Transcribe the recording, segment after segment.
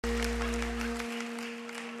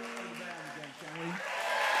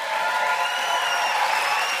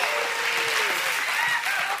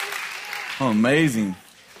Oh, amazing.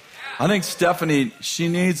 I think Stephanie, she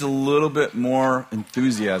needs a little bit more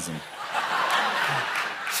enthusiasm.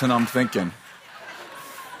 That's what I'm thinking.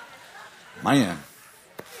 Man.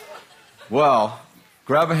 Well,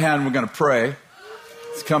 grab a hand, we're going to pray.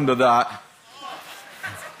 Let's come to that.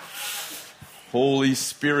 Holy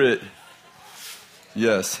Spirit,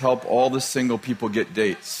 yes, help all the single people get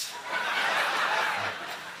dates.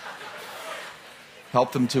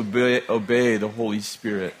 Help them to obey the Holy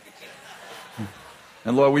Spirit.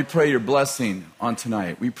 And Lord, we pray your blessing on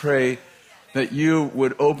tonight. We pray that you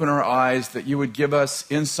would open our eyes, that you would give us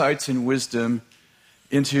insights and wisdom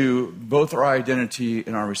into both our identity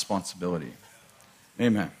and our responsibility.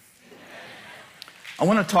 Amen. I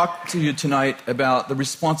want to talk to you tonight about the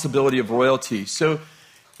responsibility of royalty. So,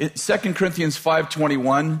 in 2 Corinthians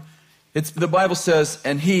 5:21, the Bible says,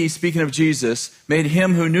 and he, speaking of Jesus, made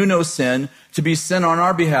him who knew no sin to be sin on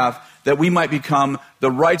our behalf, that we might become the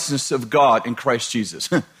righteousness of God in Christ Jesus.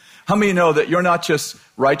 How many know that you're not just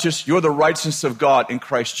righteous, you're the righteousness of God in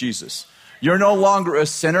Christ Jesus? You're no longer a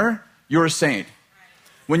sinner, you're a saint.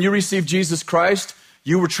 When you received Jesus Christ,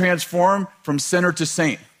 you were transformed from sinner to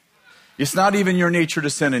saint. It's not even your nature to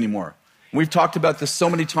sin anymore. We've talked about this so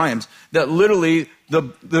many times, that literally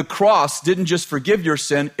the cross didn't just forgive your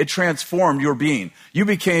sin, it transformed your being. You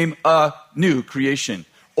became a new creation.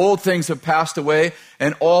 Old things have passed away,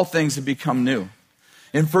 and all things have become new.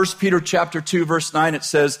 In 1 Peter chapter 2, verse 9, it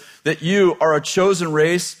says that you are a chosen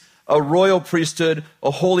race, a royal priesthood, a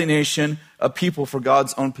holy nation, a people for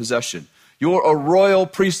God's own possession. You're a royal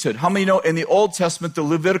priesthood. How many know in the Old Testament, the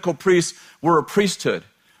Levitical priests were a priesthood?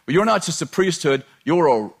 Well, you're not just a priesthood, you're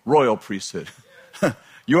a royal priesthood.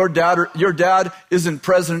 Your dad isn't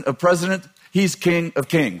president of president, he's king of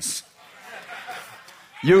kings.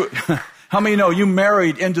 How many know you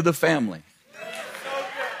married into the family?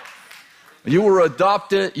 You were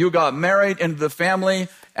adopted, you got married into the family,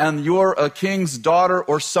 and you're a king's daughter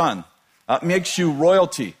or son. That makes you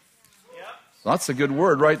royalty. That's a good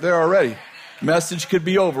word right there already. Message could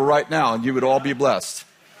be over right now, and you would all be blessed.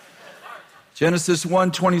 Genesis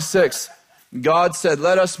 1:26, God said,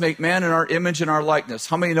 let us make man in our image and our likeness.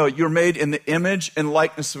 How many know you're made in the image and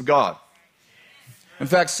likeness of God? In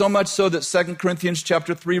fact, so much so that 2 Corinthians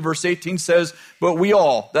chapter 3, verse 18 says, but we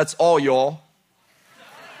all, that's all y'all,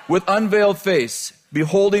 with unveiled face,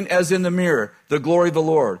 beholding as in the mirror the glory of the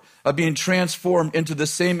Lord, are being transformed into the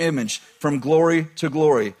same image from glory to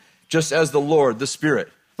glory, just as the Lord, the Spirit.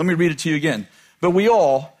 Let me read it to you again. But we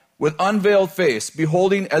all, with unveiled face,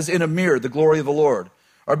 beholding as in a mirror the glory of the Lord,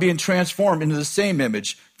 are being transformed into the same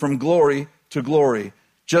image from glory to glory,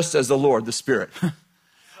 just as the Lord, the Spirit.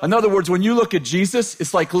 In other words, when you look at Jesus,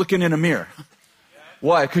 it's like looking in a mirror.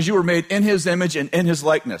 Why? Because you were made in his image and in his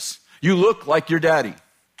likeness. You look like your daddy.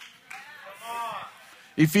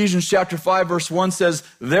 Ephesians chapter 5, verse 1 says,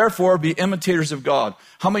 therefore be imitators of God.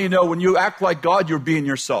 How many know when you act like God, you're being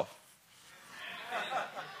yourself?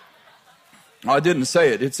 I didn't say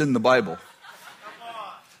it. It's in the Bible.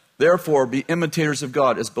 Therefore, be imitators of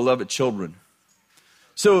God as beloved children.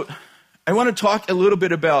 So, I want to talk a little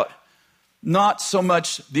bit about not so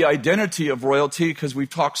much the identity of royalty, because we've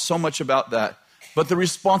talked so much about that, but the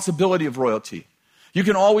responsibility of royalty. You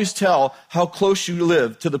can always tell how close you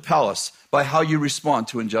live to the palace by how you respond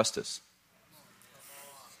to injustice.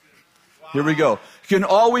 Here we go. You can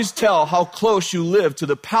always tell how close you live to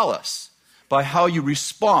the palace by how you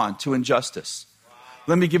respond to injustice.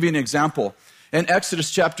 Let me give you an example. In Exodus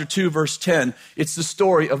chapter 2, verse 10, it's the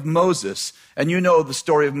story of Moses. And you know the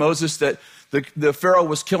story of Moses, that the Pharaoh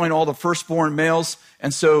was killing all the firstborn males,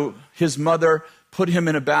 and so his mother put him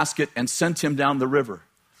in a basket and sent him down the river.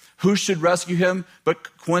 Who should rescue him?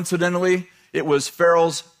 But coincidentally, it was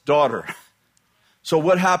Pharaoh's daughter. So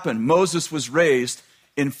what happened? Moses was raised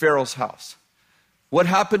in Pharaoh's house. What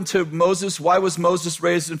happened to Moses? Why was Moses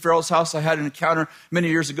raised in Pharaoh's house? I had an encounter many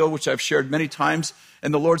years ago, which I've shared many times.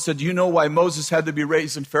 And the Lord said, do you know why Moses had to be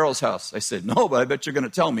raised in Pharaoh's house? I said, no, but I bet you're going to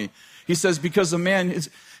tell me. He says, because a man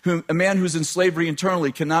who's in slavery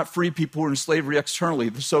internally cannot free people who are in slavery externally.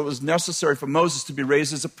 So it was necessary for Moses to be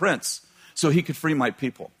raised as a prince so he could free my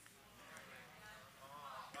people.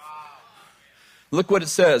 Look what it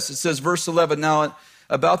says. It says, verse 11, now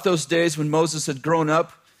about those days when Moses had grown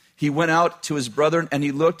up, he went out to his brethren, and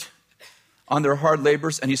he looked on their hard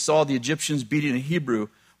labors, and he saw the Egyptians beating a Hebrew,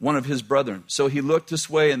 one of his brethren. So he looked this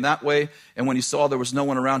way and that way, and when he saw there was no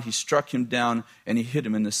one around, he struck him down, and he hid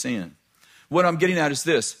him in the sand. What I'm getting at is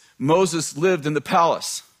this. Moses lived in the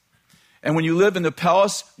palace. And when you live in the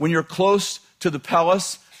palace, when you're close to the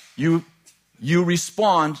palace, you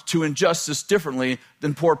respond to injustice differently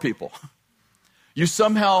than poor people. You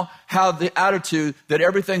somehow have the attitude that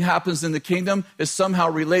everything happens in the kingdom is somehow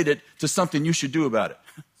related to something you should do about it.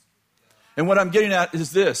 And what I'm getting at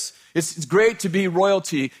is this. It's great to be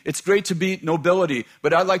royalty. It's great to be nobility.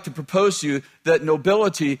 But I'd like to propose to you that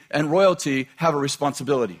nobility and royalty have a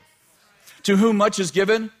responsibility. To whom much is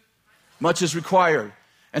given, much is required.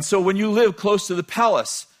 And so when you live close to the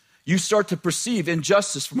palace, you start to perceive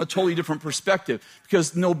injustice from a totally different perspective,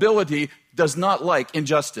 because nobility does not like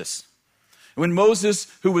injustice. When Moses,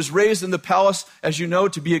 who was raised in the palace, as you know,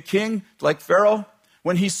 to be a king like Pharaoh,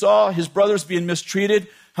 when he saw his brothers being mistreated,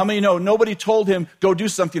 how many know nobody told him, go do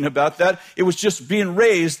something about that? It was just being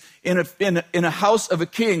raised in a house of a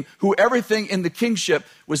king who everything in the kingship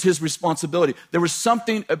was his responsibility. There was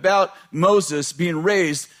something about Moses being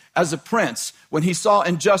raised as a prince. When he saw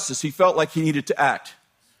injustice, he felt like he needed to act.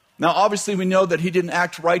 Now, obviously, we know that he didn't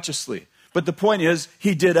act righteously. But the point is,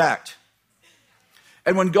 he did act.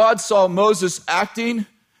 And when God saw Moses acting,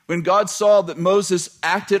 when God saw that Moses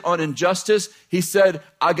acted on injustice, he said,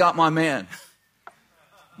 I got my man.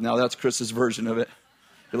 Now, that's Chris's version of it.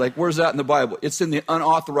 You're like, where's that in the Bible? It's in the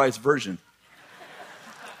unauthorized version.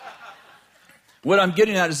 What I'm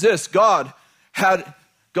getting at is this. God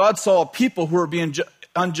saw people who were being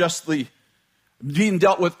being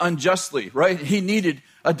dealt with unjustly, right? He needed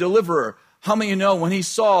a deliverer. How many of you know when he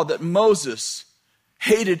saw that Moses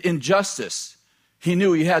hated injustice, he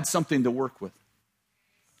knew he had something to work with?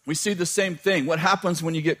 We see the same thing. What happens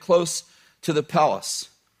when you get close to the palace?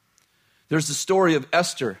 There's the story of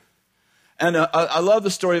Esther. And I love the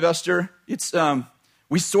story of Esther. It's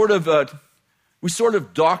we sort of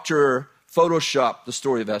doctor Photoshop the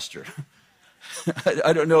story of Esther.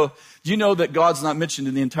 I don't know. Do you know that God's not mentioned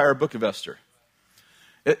in the entire book of Esther?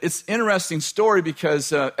 It's an interesting story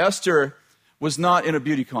because Esther was not in a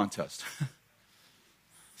beauty contest.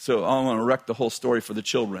 So I want to wreck the whole story for the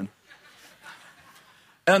children.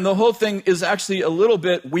 And the whole thing is actually a little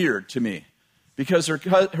bit weird to me, because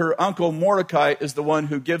her uncle Mordecai is the one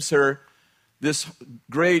who gives her this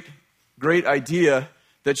great idea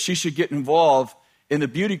that she should get involved in the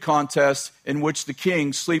beauty contest in which the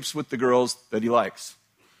king sleeps with the girls that he likes.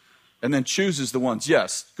 And then chooses the ones.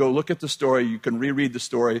 Yes, go look at the story. You can reread the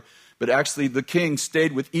story. But actually, the king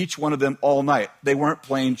stayed with each one of them all night. They weren't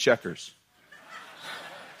playing checkers.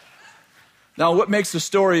 Now, what makes the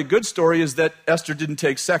story a good story is that Esther didn't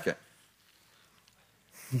take second.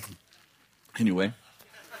 Anyway.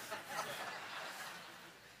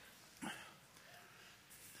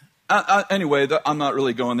 Anyway, I'm not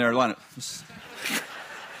really going there.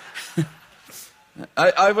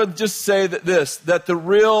 I would just say that the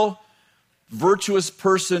real virtuous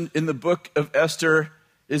person in the book of Esther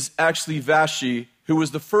is actually Vashti, who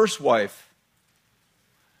was the first wife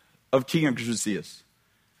of King Xerxes.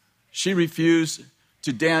 She refused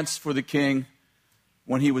to dance for the king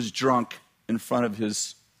when he was drunk in front of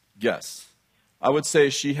his guests. I would say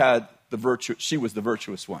she was the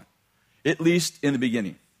virtuous one, at least in the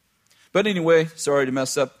beginning. But anyway, sorry to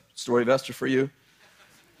mess up the story of Esther for you.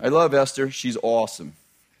 I love Esther. She's awesome.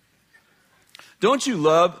 Don't you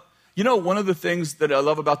love, one of the things that I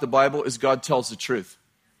love about the Bible is God tells the truth.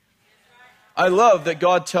 I love that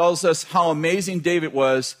God tells us how amazing David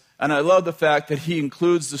was, and I love the fact that he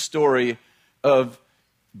includes the story of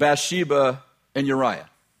Bathsheba and Uriah.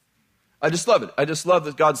 I just love it. I just love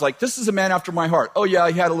that God's like, this is a man after my heart. Oh yeah,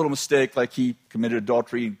 he had a little mistake, like he committed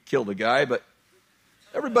adultery and killed a guy, but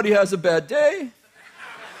everybody has a bad day.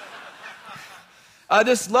 I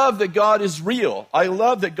just love that God is real. I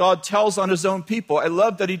love that God tells on his own people. I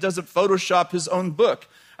love that he doesn't Photoshop his own book.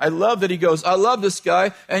 I love that he goes, I love this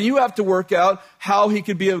guy, and you have to work out how he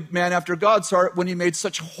could be a man after God's heart when he made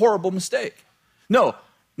such a horrible mistake. No,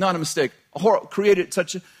 not a mistake.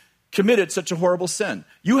 Committed such a horrible sin.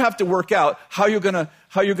 You have to work out how you're going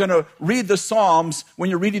to read the Psalms when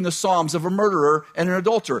you're reading the Psalms of a murderer and an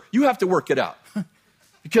adulterer. You have to work it out.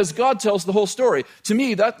 Because God tells the whole story. To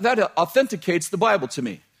me, that authenticates the Bible to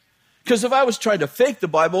me. Because if I was trying to fake the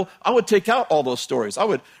Bible, I would take out all those stories. I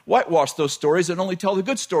would whitewash those stories and only tell the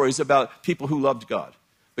good stories about people who loved God.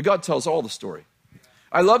 But God tells all the story.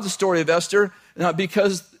 I love the story of Esther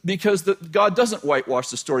because God doesn't whitewash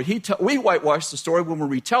the story. We whitewash the story when we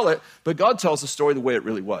retell it, but God tells the story the way it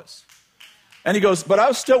really was. And he goes, but I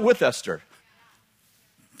was still with Esther.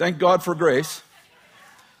 Thank God for grace.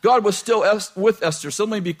 God was still with Esther. So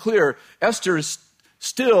let me be clear. Esther is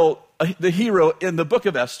still the hero in the book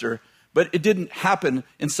of Esther, but it didn't happen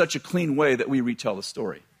in such a clean way that we retell the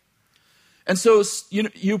story. And so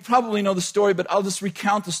you probably know the story, but I'll just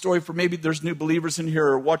recount the story for maybe there's new believers in here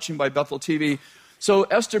or watching by Bethel TV. So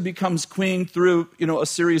Esther becomes queen through a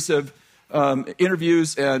series of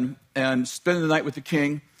interviews and spending the night with the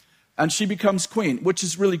king. And she becomes queen, which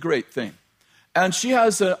is a really great thing. And she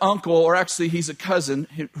has an uncle, or actually he's a cousin,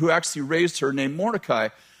 who actually raised her, named Mordecai.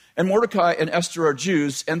 And Mordecai and Esther are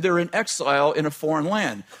Jews, and they're in exile in a foreign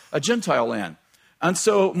land, a Gentile land. And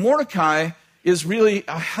so Mordecai is really,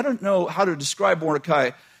 I don't know how to describe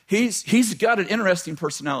Mordecai. He's got an interesting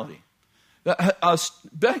personality.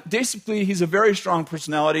 Basically, he's a very strong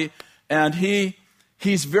personality, and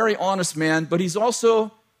he's a very honest man, but he's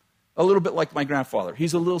also a little bit like my grandfather.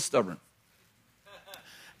 He's a little stubborn.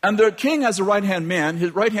 And the king has a right-hand man.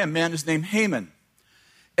 His right-hand man is named Haman.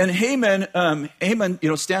 And Haman,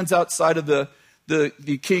 stands outside of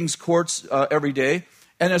the king's courts every day.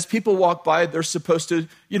 And as people walk by, they're supposed to,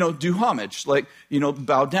 do homage,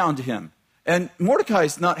 bow down to him. And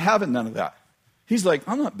Mordecai's not having none of that. He's like,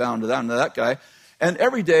 I'm not bowing to that guy. And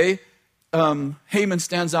every day, Haman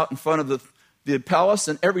stands out in front of the palace,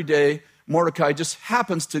 and every day, Mordecai just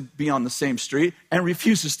happens to be on the same street and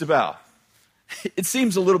refuses to bow. It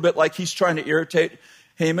seems a little bit like he's trying to irritate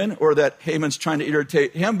Haman, or that Haman's trying to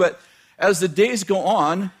irritate him. But as the days go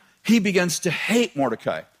on, he begins to hate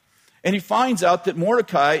Mordecai. And he finds out that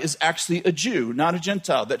Mordecai is actually a Jew, not a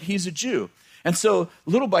Gentile, that he's a Jew. And so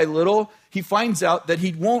little by little, he finds out that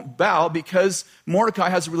he won't bow because Mordecai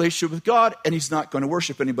has a relationship with God, and he's not going to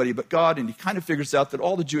worship anybody but God. And he kind of figures out that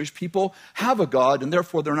all the Jewish people have a God, and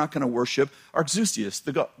therefore they're not going to worship Artaxerxes,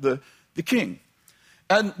 the king.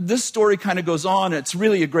 And this story kind of goes on. It's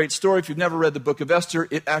really a great story. If you've never read the book of Esther,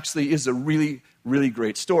 it actually is a really, really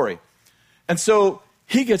great story. And so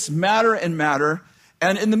he gets madder and madder.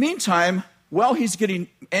 And in the meantime, while he's getting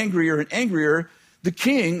angrier and angrier, the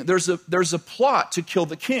king, there's a plot to kill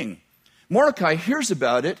the king. Mordecai hears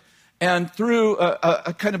about it, and through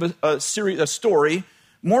a kind of a story,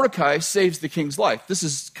 Mordecai saves the king's life. This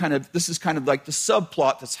is kind of like the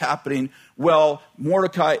subplot that's happening. While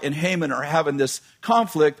Mordecai and Haman are having this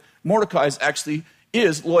conflict, Mordecai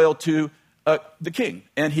is loyal to the king,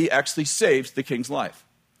 and he actually saves the king's life.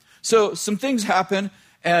 So some things happen,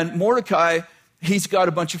 and Mordecai, he's got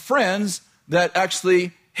a bunch of friends that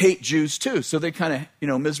actually hate Jews too. So they kind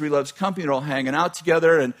of, misery loves company. They're all hanging out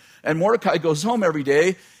together, and Mordecai goes home every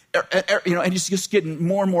day, and he's just getting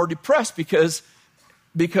more and more depressed because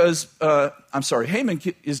Haman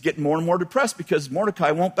is getting more and more depressed because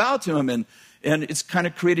Mordecai won't bow to him, and it's kind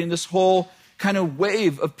of creating this whole kind of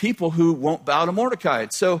wave of people who won't bow to Mordecai.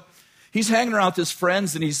 So he's hanging around with his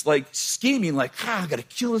friends, and he's like scheming, like, I got to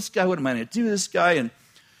kill this guy. What am I going to do to this guy?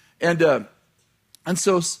 And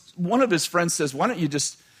so one of his friends says, why don't you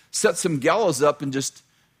just set some gallows up and just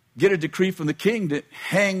get a decree from the king to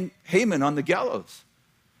hang Haman on the gallows?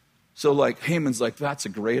 So Haman's like, that's a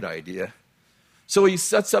great idea. So he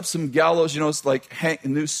sets up some gallows, it's like a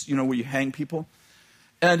noose, where you hang people.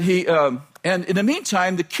 And and in the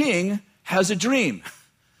meantime, the king has a dream.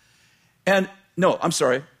 And no, I'm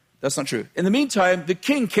sorry, that's not true. In the meantime, the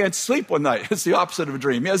king can't sleep one night. It's the opposite of a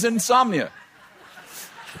dream. He has insomnia.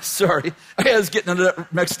 Sorry, I was getting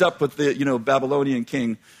mixed up with the, Babylonian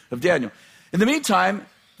king of Daniel. In the meantime,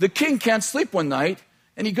 the king can't sleep one night,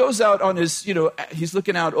 and he goes out on his, he's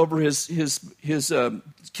looking out over his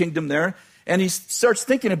kingdom there, and he starts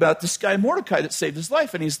thinking about this guy Mordecai that saved his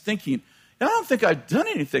life, and he's thinking, I don't think I've done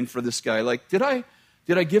anything for this guy. Like, did I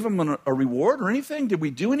give him a reward or anything? Did we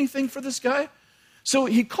do anything for this guy? So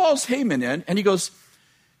he calls Haman in, and he goes,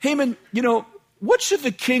 Haman, what should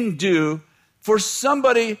the king do for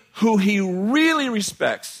somebody who he really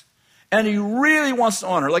respects and he really wants to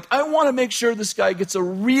honor? Like, I want to make sure this guy gets a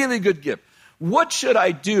really good gift. What should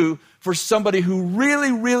I do for somebody who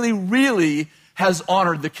really, really, really has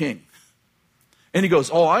honored the king? And he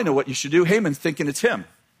goes, I know what you should do. Haman's thinking it's him.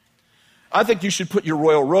 I think you should put your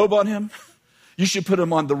royal robe on him. You should put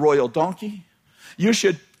him on the royal donkey. You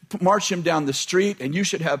should march him down the street, and you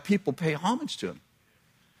should have people pay homage to him.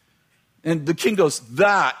 And the king goes,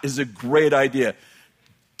 that is a great idea.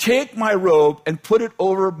 Take my robe and put it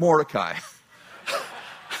over Mordecai.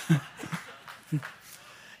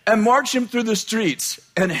 And march him through the streets.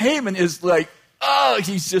 And Haman is like,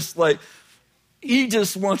 he's just like, he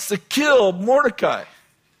just wants to kill Mordecai.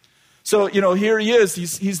 So, here he is.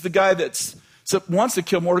 He's the guy that wants to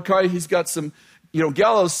kill Mordecai. He's got some,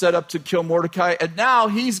 gallows set up to kill Mordecai. And now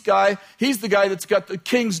he's the guy that's got the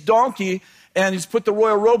king's donkey, and he's put the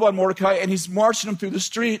royal robe on Mordecai, and he's marching him through the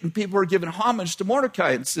street, and people are giving homage to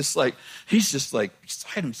Mordecai. And it's just like, he's just like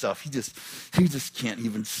beside himself. He just can't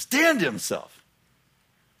even stand himself.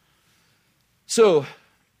 So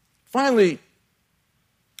finally,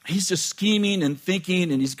 he's just scheming and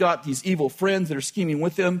thinking, and he's got these evil friends that are scheming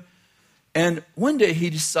with him. And one day he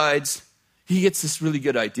decides, he gets this really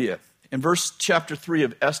good idea. In chapter 3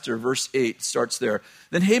 of Esther, verse 8 starts there.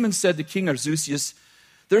 Then Haman said to King Ahasuerus,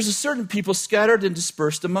 there's a certain people scattered and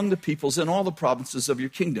dispersed among the peoples in all the provinces of your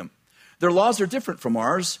kingdom. Their laws are different from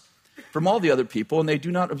ours, from all the other people, and they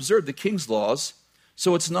do not observe the king's laws.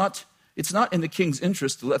 So it's not in the king's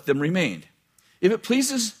interest to let them remain. If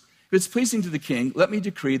it's pleasing to the king, let me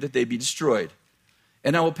decree that they be destroyed.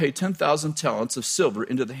 And I will pay 10,000 talents of silver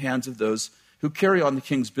into the hands of those who carry on the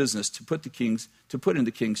king's business to put in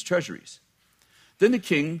the king's treasuries. Then the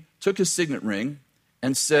king took his signet ring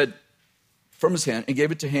and said from his hand and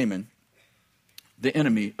gave it to Haman, the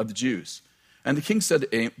enemy of the Jews. And the king said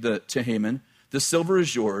to Haman, the silver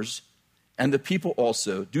is yours, and the people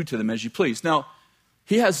also. Do to them as you please. Now,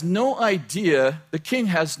 he has no idea, the king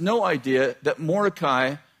has no idea that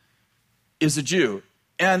Mordecai is a Jew.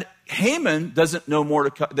 And Haman doesn't know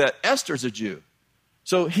that Esther's a Jew.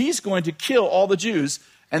 So he's going to kill all the Jews,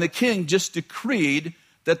 and the king just decreed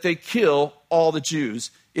that they kill all the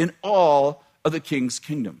Jews in all of the king's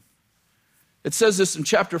kingdom. It says this in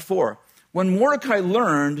chapter 4. When Mordecai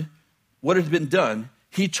learned what had been done,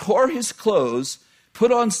 he tore his clothes,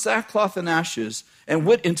 put on sackcloth and ashes, and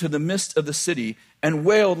went into the midst of the city and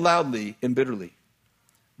wailed loudly and bitterly.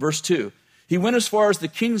 Verse 2, he went as far as the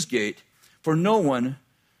king's gate, for no one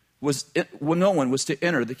was to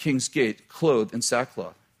enter the king's gate clothed in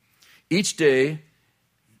sackcloth. In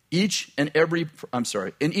each and every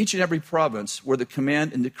province where the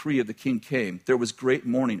command and decree of the king came, there was great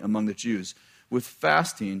mourning among the Jews, with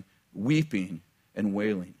fasting, weeping, and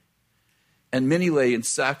wailing. And many lay in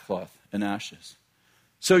sackcloth and ashes.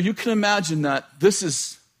 So you can imagine that this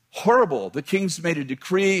is horrible. The king's made a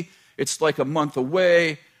decree. It's like a month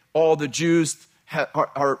away. All the Jews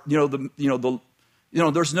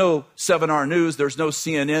there's no 7-hour news. There's no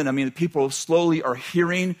CNN. I mean, the people slowly are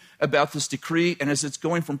hearing about this decree. And as it's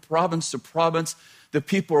going from province to province, the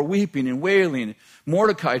people are weeping and wailing.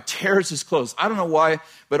 Mordecai tears his clothes. I don't know why,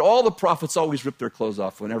 but all the prophets always rip their clothes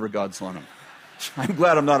off whenever God's on them. I'm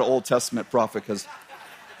glad I'm not an Old Testament prophet, because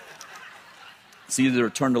it's either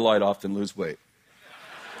turn the light off than lose weight.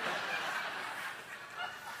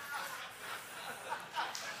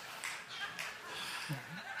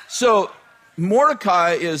 So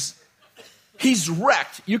Mordecai he's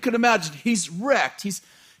wrecked. You can imagine he's wrecked.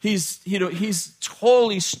 He's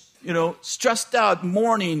totally, stressed out,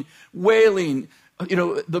 mourning, wailing.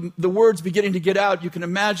 The words beginning to get out. You can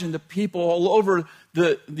imagine the people all over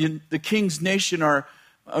the king's nation are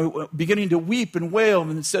beginning to weep and wail.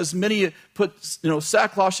 And it says many put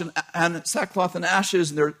sackcloth and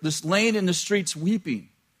ashes, and they're just laying in the streets weeping.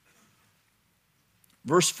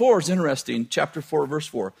 Verse 4 is interesting. Chapter 4, verse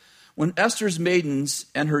 4. When Esther's maidens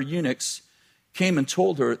and her eunuchs came and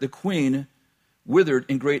told her, the queen withered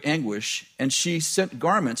in great anguish, and she sent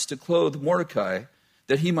garments to clothe Mordecai,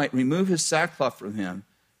 that he might remove his sackcloth from him,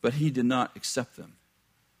 but he did not accept them.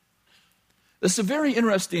 This is a very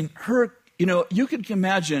interesting, you could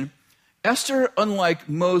imagine, Esther, unlike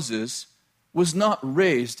Moses, was not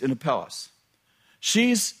raised in a palace.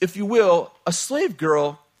 She's, if you will, a slave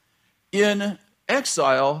girl in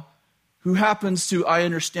exile who happens to, I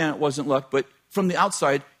understand it wasn't luck, but from the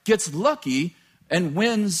outside, gets lucky and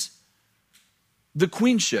wins the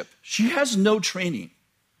queenship. She has no training,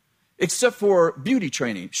 except for beauty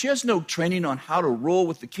training. She has no training on how to rule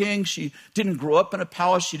with the king. She didn't grow up in a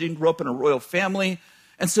palace. She didn't grow up in a royal family.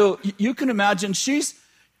 And so you can imagine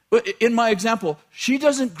in my example, she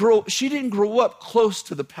didn't grow up close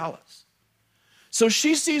to the palace. So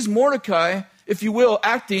she sees Mordecai, if you will,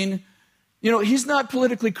 acting, he's not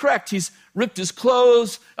politically correct. He's ripped his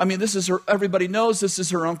clothes. I mean, everybody knows this is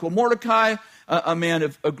her uncle Mordecai, a man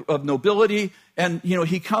of nobility. And,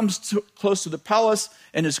 he comes close to the palace,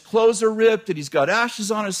 and his clothes are ripped, and he's got ashes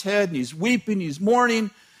on his head, and he's weeping, he's mourning.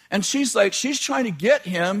 And she's trying to get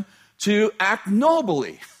him to act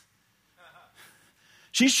nobly.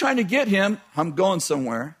 She's trying to get him, I'm going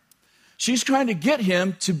somewhere. She's trying to get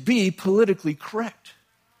him to be politically correct.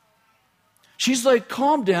 She's like,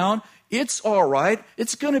 calm down. It's all right.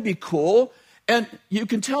 It's going to be cool. And you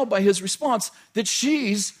can tell by his response that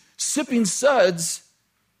she's sipping suds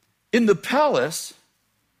in the palace,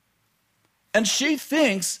 and she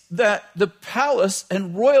thinks that the palace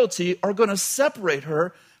and royalty are going to separate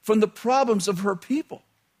her from the problems of her people.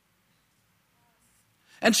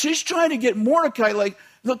 And she's trying to get Mordecai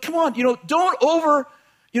look, come on,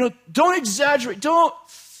 don't exaggerate. Don't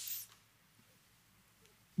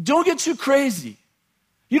get too crazy.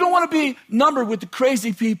 You don't want to be numbered with the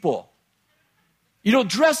crazy people.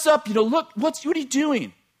 Dress up, look, what are you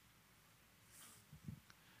doing?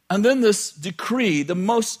 And then this decree, the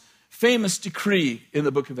most famous decree in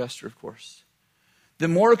the book of Esther, of course.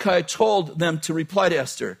 Then Mordecai told them to reply to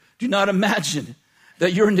Esther, do not imagine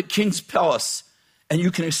that you're in the king's palace and you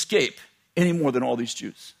can escape any more than all these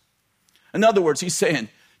Jews. In other words, he's saying,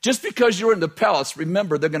 just because you're in the palace,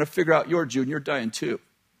 remember, they're going to figure out you're a Jew and you're dying too.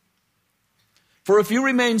 For if you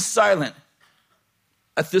remain silent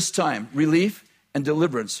at this time, relief and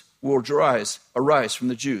deliverance will arise from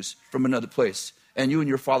the Jews from another place, and you and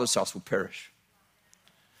your father's house will perish.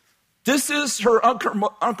 This is her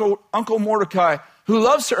Uncle Mordecai, who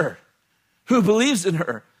loves her, who believes in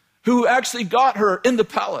her, who actually got her in the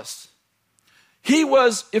palace. He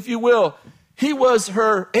was, if you will, he was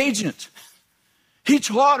her agent. He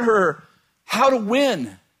taught her how to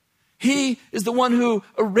win. He is the one who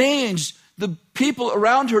arranged the people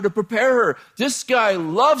around her to prepare her. This guy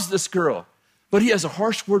loves this girl, but he has a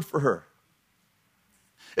harsh word for her.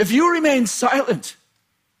 If you remain silent,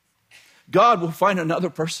 God will find another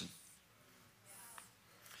person.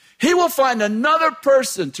 He will find another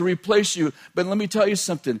person to replace you. But let me tell you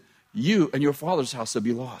something. You and your father's house will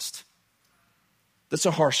be lost. That's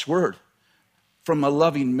a harsh word from a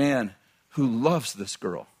loving man who loves this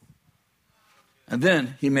girl. And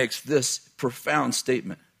then he makes this profound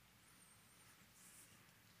statement.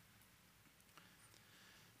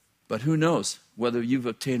 But who knows whether you've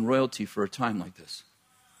obtained royalty for a time like this?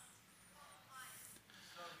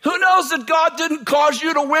 Who knows that God didn't cause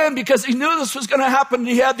you to win because he knew this was going to happen and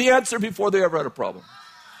he had the answer before they ever had a problem?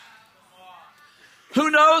 Who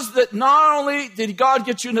knows that not only did God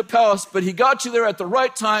get you in the palace, but he got you there at the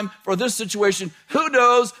right time for this situation? Who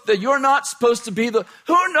knows that you're not supposed to be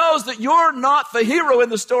who knows that you're not the hero in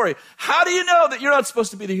the story? How do you know that you're not supposed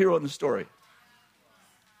to be the hero in the story?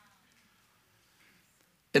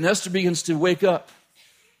 And Esther begins to wake up.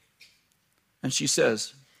 And she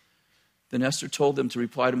says, then Esther told them to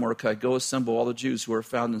reply to Mordecai, go assemble all the Jews who are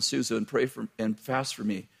found in Susa and pray and fast for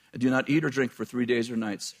me. And do not eat or drink for 3 days or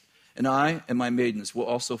nights. And I and my maidens will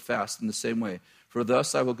also fast in the same way. For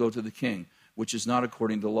thus I will go to the king, which is not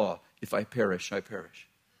according to law. If I perish, I perish.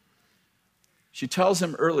 She tells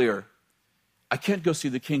him earlier, I can't go see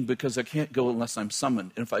the king because I can't go unless I'm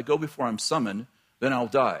summoned. And if I go before I'm summoned, then I'll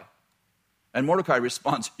die. And Mordecai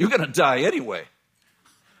responds, you're going to die anyway.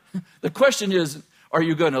 The question is, are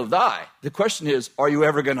you going to die? The question is, are you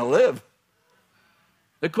ever going to live?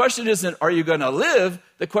 The question isn't, are you going to live?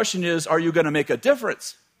 The question is, are you going to make a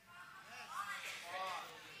difference?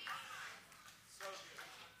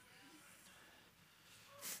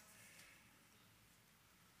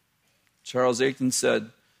 Charles Aiken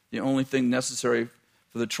said, the only thing necessary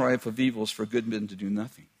for the triumph of evil is for good men to do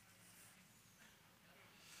nothing.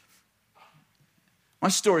 My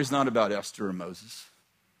story is not about Esther or Moses.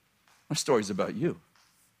 My story is about you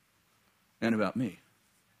and about me.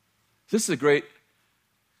 This is a great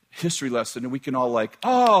history lesson, and we can all like,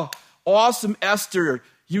 oh, awesome, Esther,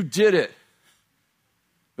 you did it.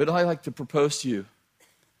 But I like to propose to you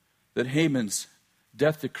that Haman's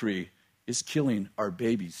death decree is killing our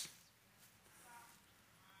babies.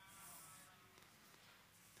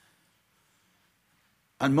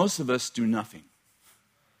 And most of us do nothing.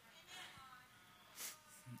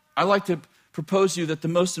 I like to propose to you that the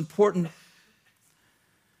most important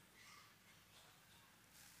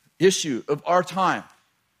issue of our time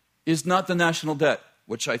is not the national debt,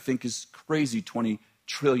 which I think is crazy, $20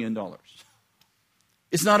 trillion.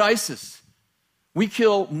 It's not ISIS. We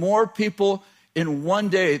kill more people in one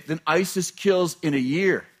day than ISIS kills in a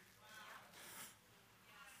year.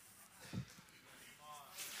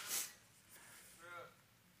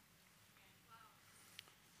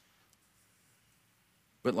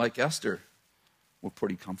 But like Esther, we're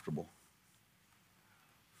pretty comfortable.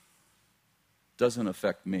 Doesn't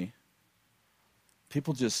affect me.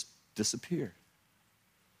 People just disappear.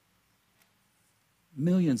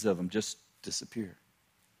 Millions of them just disappear.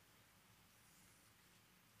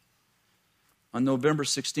 On November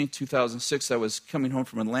 16, 2006, I was coming home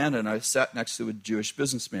from Atlanta and I sat next to a Jewish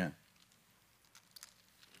businessman.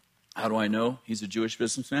 How do I know he's a Jewish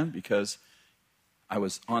businessman? Because I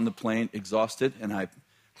was on the plane, exhausted, and I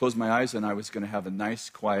closed my eyes and I was going to have a nice,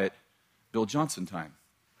 quiet Bill Johnson time.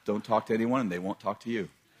 Don't talk to anyone and they won't talk to you.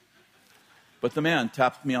 But the man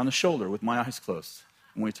tapped me on the shoulder with my eyes closed.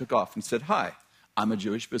 And when he took off, he said, hi, I'm a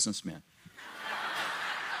Jewish businessman.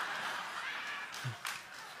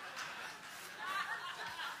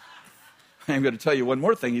 I'm going to tell you one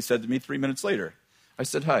more thing he said to me 3 minutes later. I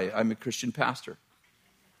said, hi, I'm a Christian pastor.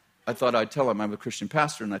 I thought I'd tell him I'm a Christian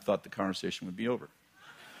pastor, and I thought the conversation would be over.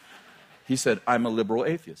 He said, I'm a liberal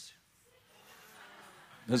atheist.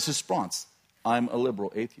 That's his response. I'm a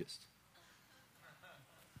liberal atheist.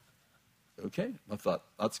 Okay, I thought,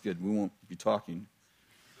 that's good. We won't be talking.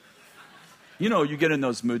 You know, you get in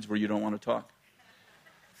those moods where you don't want to talk.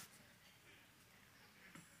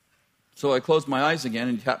 So I closed my eyes again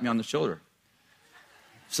and he tapped me on the shoulder.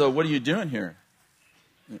 So what are you doing here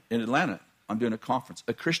in Atlanta? I'm doing a conference,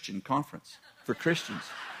 a Christian conference for Christians.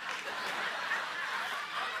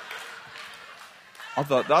 I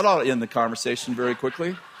thought that ought to end the conversation very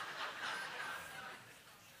quickly.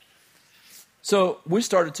 So we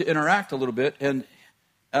started to interact a little bit, and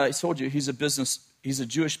I told you he's a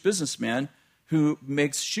Jewish businessman who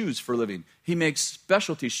makes shoes for a living. He makes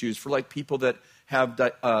specialty shoes for like people that have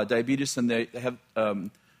diabetes and they have,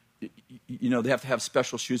 they have to have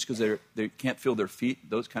special shoes because they can't feel their feet.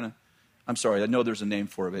 Those kind of, I'm sorry, I know there's a name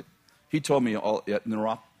for it. He told me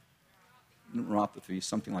neuropathy,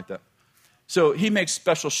 something like that. So he makes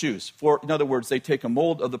special shoes. In other words, they take a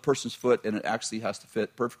mold of the person's foot and it actually has to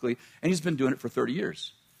fit perfectly. And he's been doing it for 30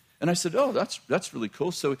 years. And I said, oh, that's really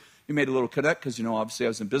cool. So we made a little connect because, obviously I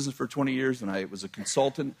was in business for 20 years and I was a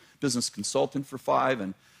business consultant for 5.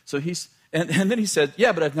 And so and then he said,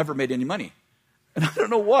 yeah, but I've never made any money. And I don't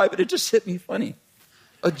know why, but it just hit me funny.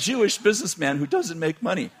 A Jewish businessman who doesn't make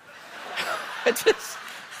money. It's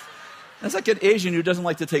like an Asian who doesn't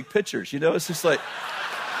like to take pictures, It's just like...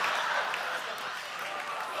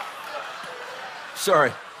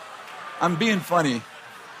 Sorry, I'm being funny.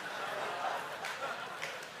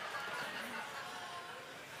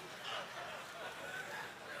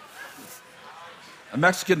 A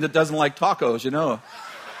Mexican that doesn't like tacos,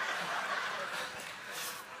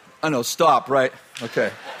 I know, stop, right?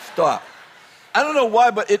 Okay, stop. I don't know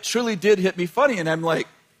why, but it truly did hit me funny, and I'm like,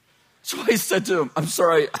 so I said to him, I'm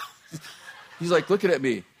sorry. He's like looking at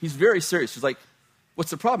me. He's very serious. He's like,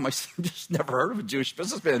 what's the problem? I said, I've just never heard of a Jewish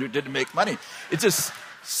businessman who didn't make money. It just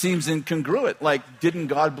seems incongruent. Like, didn't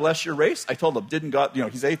God bless your race? I told him, didn't God,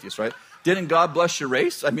 he's atheist, right? Didn't God bless your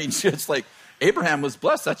race? I mean, it's like, Abraham was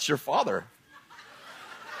blessed. That's your father.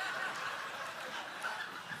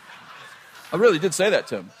 I really did say that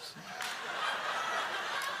to him.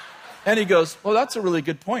 And he goes, well, that's a really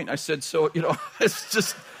good point. I said, so, it's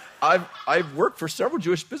just... I've worked for several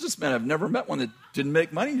Jewish businessmen. I've never met one that didn't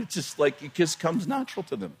make money. It's just like it just comes natural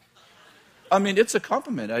to them. I mean, it's a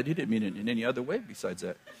compliment. I didn't mean it in any other way besides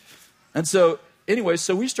that. And so, anyway,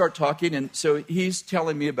 so we start talking, and so he's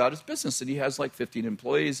telling me about his business, and he has like 15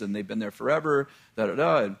 employees, and they've been there forever,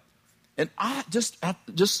 And I just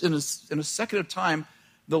in a second of time,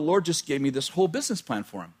 the Lord just gave me this whole business plan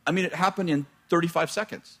for him. I mean, it happened in 35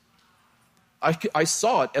 seconds. I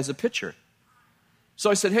saw it as a picture. So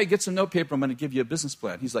I said, hey, get some notepaper. I'm going to give you a business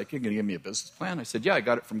plan. He's like, you're going to give me a business plan? I said, yeah, I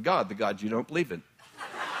got it from God, the God you don't believe in.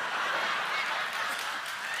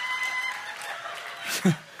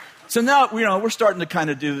 So now, we're starting to kind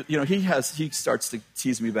of do, he starts to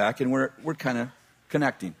tease me back, and we're kind of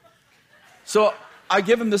connecting. So I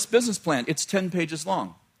give him this business plan. It's 10 pages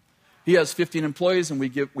long. He has 15 employees, and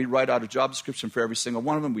we write out a job description for every single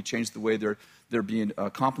one of them. We change the way they're being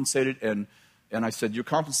compensated, and I said, you're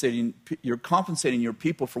compensating your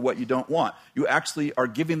people for what you don't want. You actually are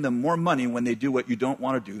giving them more money when they do what you don't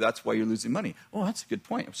want to do. That's why you're losing money. Oh, that's a good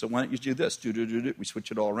point. So why don't you do this? Do. We switch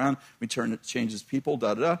it all around. We changes people,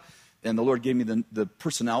 da-da-da. And the Lord gave me the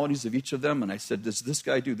personalities of each of them. And I said, does this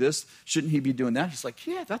guy do this? Shouldn't he be doing that? He's like,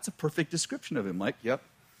 yeah, that's a perfect description of him. Like, yep.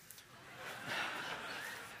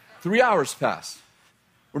 3 hours pass.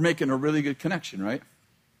 We're making a really good connection, right?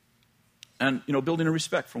 And, building a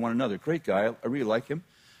respect for one another. Great guy. I really like him.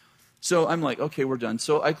 So I'm like, okay, we're done.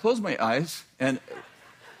 So I close my eyes, and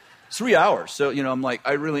it's 3 hours. So, I'm like,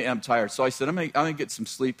 I really am tired. So I said, I'm going to get some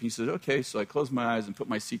sleep. He said, okay. So I closed my eyes and put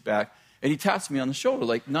my seat back. And he taps me on the shoulder,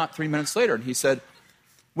 like not 3 minutes later. And he said,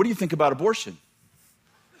 what do you think about abortion?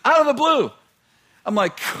 Out of the blue. I'm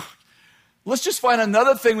like, let's just find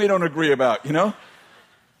another thing we don't agree about, And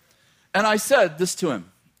I said this to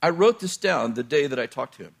him. I wrote this down the day that I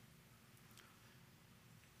talked to him.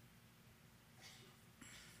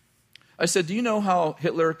 I said, do you know how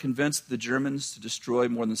Hitler convinced the Germans to destroy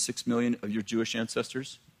more than 6 million of your Jewish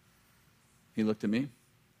ancestors? He looked at me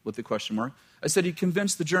with a question mark. I said, he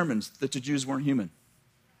convinced the Germans that the Jews weren't human.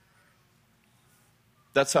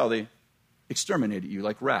 That's how they exterminated you,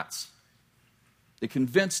 like rats. They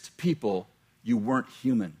convinced people you weren't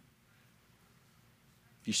human.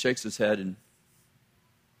 He shakes his head, and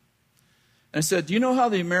I said, do you know how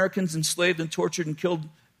the Americans enslaved and tortured and killed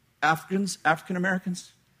African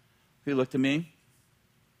Americans? He looked at me,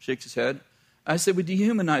 shakes his head. I said, we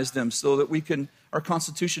dehumanized them so that our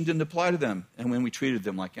Constitution didn't apply to them, and when we treated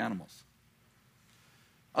them like animals.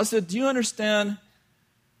 I said, do you understand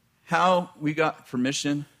how we got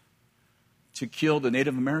permission to kill the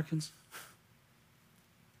Native Americans?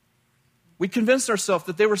 We convinced ourselves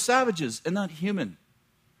that they were savages and not human.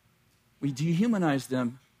 We dehumanized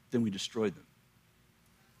them, then we destroyed them.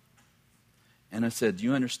 And I said, do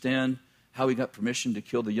you understand how we got permission to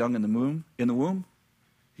kill the young in the womb?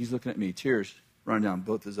 He's looking at me, tears running down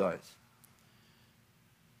both his eyes.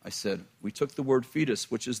 I said, we took the word fetus,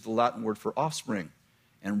 which is the Latin word for offspring,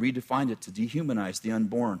 and redefined it to dehumanize the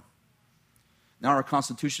unborn. Now our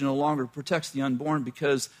Constitution no longer protects the unborn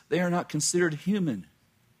because they are not considered human.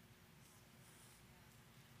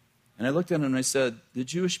 And I looked at him and I said, the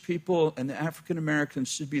Jewish people and the African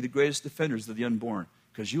Americans should be the greatest defenders of the unborn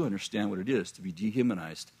because you understand what it is to be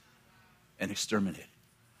dehumanized and exterminated.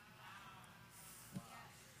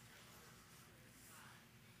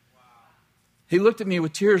 He looked at me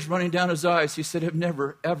with tears running down his eyes. He said, I've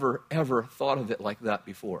never, ever, ever thought of it like that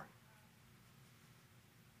before.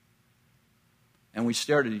 And we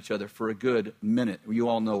stared at each other for a good minute. You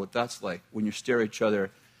all know what that's like when you stare at each other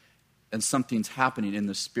and something's happening in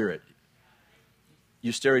the spirit.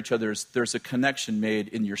 You stare at each other, there's a connection made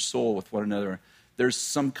in your soul with one another. There's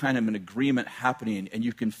some kind of an agreement happening, and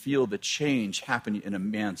you can feel the change happening in a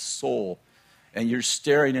man's soul. And you're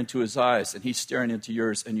staring into his eyes, and he's staring into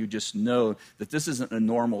yours, and you just know that this isn't a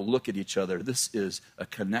normal look at each other. This is a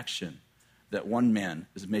connection that one man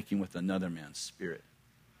is making with another man's spirit.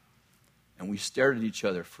 And we stared at each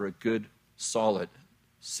other for a good, solid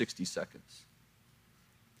 60 seconds.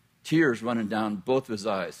 Tears running down both of his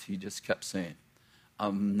eyes. He just kept saying,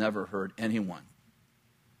 I've never heard anyone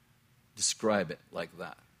describe it like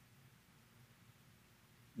that.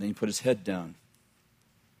 And then he put his head down.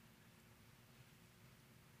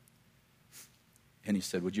 And he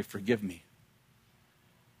said, would you forgive me?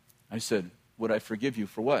 I said, would I forgive you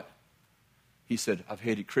for what? He said, I've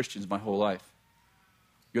hated Christians my whole life.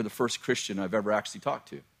 You're the first Christian I've ever actually talked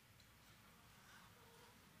to.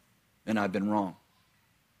 And I've been wrong.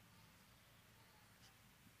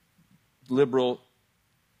 Liberal,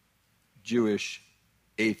 Jewish,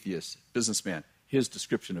 atheist, businessman. His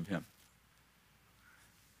description of him.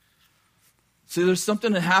 See, there's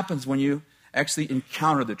something that happens when you actually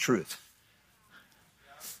encounter the truth.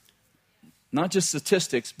 Not just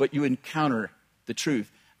statistics, but you encounter the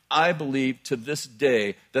truth. I believe to this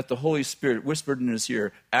day that the Holy Spirit whispered in his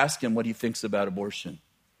ear, ask him what he thinks about abortion.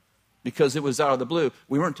 Because it was out of the blue.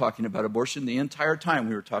 We weren't talking about abortion the entire time.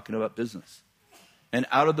 We were talking about business. And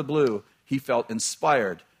out of the blue, he felt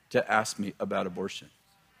inspired to ask me about abortion.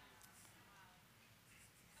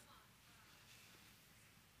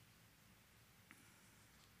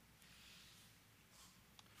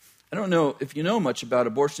 I don't know if you know much about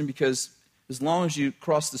abortion because as long as you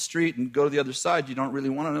cross the street and go to the other side, you don't really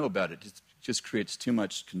want to know about it. It just creates too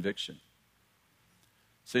much conviction.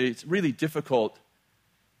 So it's really difficult.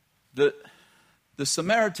 The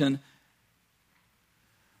Samaritan,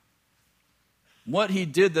 what he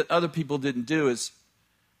did that other people didn't do is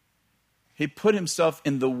he put himself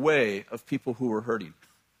in the way of people who were hurting.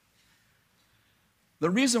 The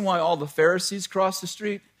reason why all the Pharisees crossed the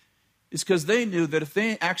street is because they knew that if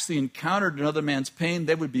they actually encountered another man's pain,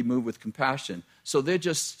 they would be moved with compassion. So they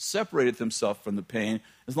just separated themselves from the pain.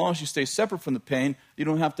 As long as you stay separate from the pain, you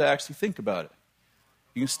don't have to actually think about it.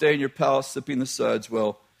 You can stay in your palace, sipping the suds.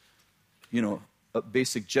 Well, you know, a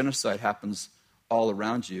basic genocide happens all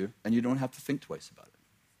around you, and you don't have to think twice about it.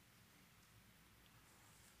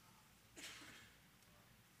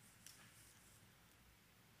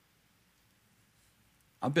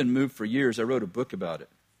 I've been moved for years. I wrote a book about it.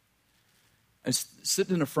 I was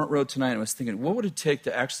sitting in the front row tonight and I was thinking, what would it take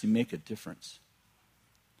to actually make a difference?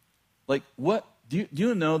 Like, what? Do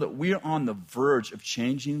you know that we're on the verge of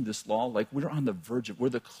changing this law? Like, we're on the verge of, we're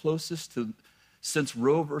the closest to, since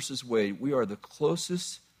Roe versus Wade, we are the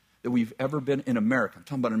closest that we've ever been in America. I'm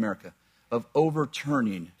talking about America, of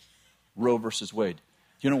overturning Roe versus Wade.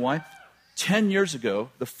 Do you know why? 10 years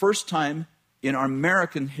ago, the first time in our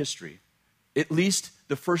American history, at least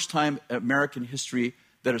the first time in American history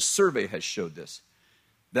that a survey has showed this,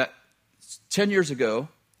 that 10 years ago,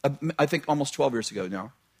 I think almost 12 years ago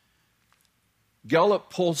now,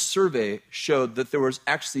 Gallup poll survey showed that there was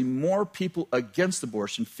actually more people against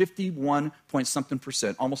abortion, 51 point something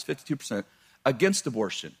percent, almost 52% against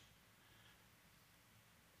abortion,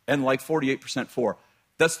 and like 48% for.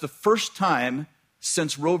 That's the first time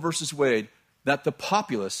since Roe versus Wade that the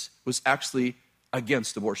populace was actually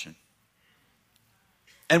against abortion.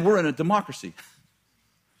 And we're in a democracy.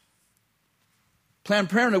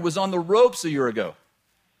 Planned Parenthood was on the ropes a year ago.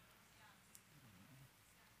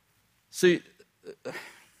 See,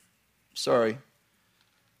 sorry.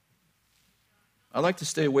 I like to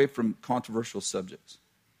stay away from controversial subjects.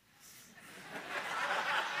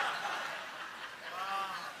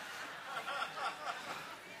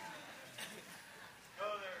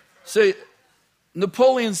 See,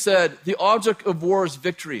 Napoleon said, the object of war is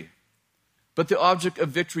victory, but the object of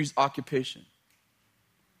victory is occupation.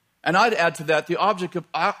 And I'd add to that, the object of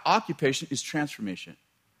occupation is transformation.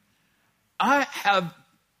 I have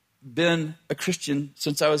been a Christian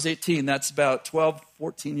since I was 18. That's about 12,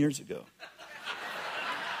 14 years ago.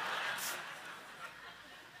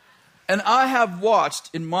 And I have watched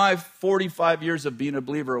in my 45 years of being a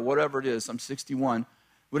believer, or whatever it is, I'm 61,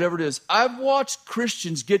 whatever it is, I've watched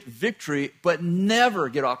Christians get victory, but never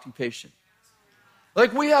get occupation.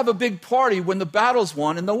 Like we have a big party when the battle's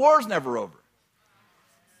won and the war's never over.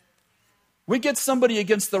 We get somebody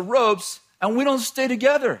against the ropes and we don't stay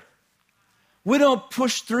together. We don't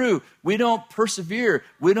push through. We don't persevere.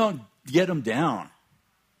 We don't get them down.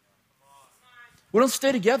 We don't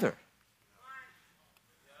stay together.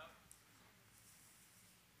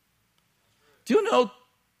 Do you know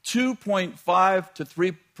 2.5 to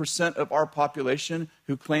 3% of our population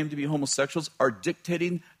who claim to be homosexuals are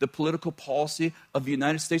dictating the political policy of the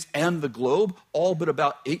United States and the globe, all but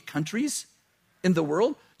about 8 countries in the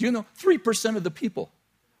world? Do you know 3% of the people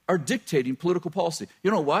are dictating political policy? You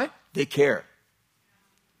know why? They care.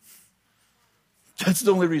 That's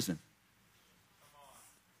the only reason.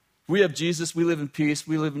 We have Jesus, we live in peace,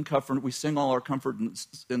 we live in comfort, we sing all our comfort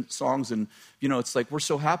and songs, and, you know, it's like we're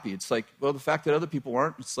so happy. It's like, well, the fact that other people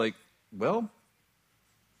aren't, it's like, well,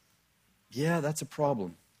 yeah, that's a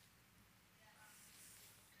problem.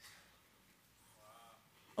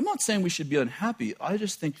 I'm not saying we should be unhappy. I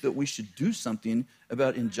just think that we should do something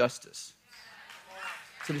about injustice.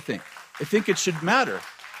 What do you think? I think it should matter.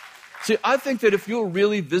 See, I think that if you're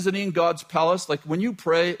really visiting God's palace, like when you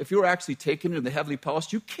pray, if you're actually taken to the heavenly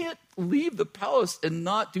palace, you can't leave the palace and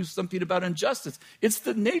not do something about injustice. It's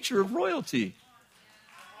the nature of royalty.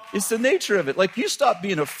 It's the nature of it. Like you stop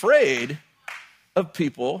being afraid of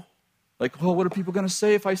people. Like, well, what are people going to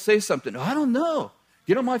say if I say something? I don't know.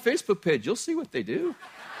 Get on my Facebook page. You'll see what they do.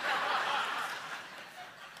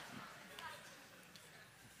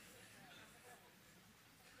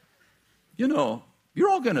 You know, you're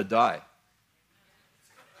all going to die.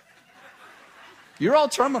 You're all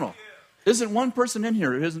terminal. Isn't one person in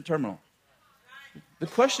here who isn't terminal? The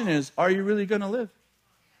question is, are you really going to live?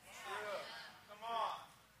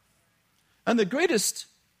 And the greatest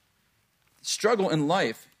struggle in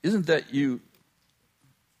life isn't that you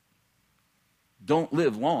don't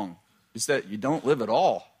live long. It's that you don't live at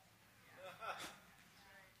all.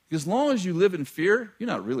 As long as you live in fear, you're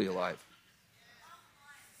not really alive.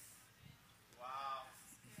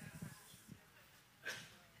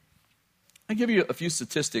 I'll give you a few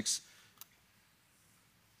statistics.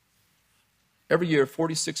 Every year,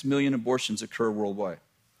 46 million abortions occur worldwide.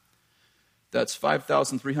 That's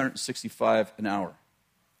 5,365 an hour.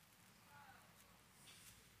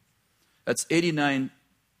 That's 89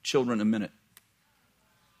 children a minute.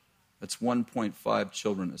 That's 1.5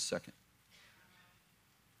 children a second.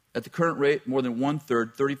 At the current rate, more than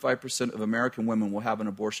 1/3, 35% of American women will have an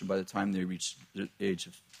abortion by the time they reach the age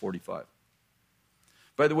of 45.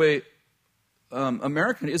 By the way,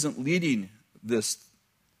 America isn't leading this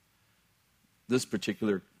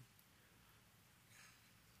particular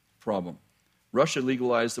problem. Russia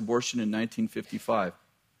legalized abortion in 1955.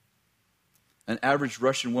 An average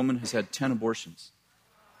Russian woman has had 10 abortions.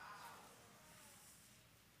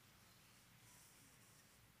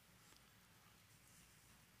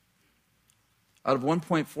 Out of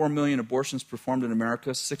 1.4 million abortions performed in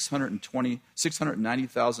America,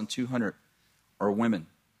 690,200 are women.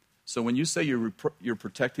 So when you say you're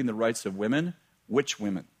protecting the rights of women, which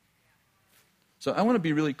women? So I want to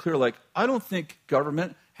be really clear. Like, I don't think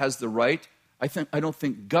government has the right. I don't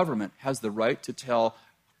think government has the right to tell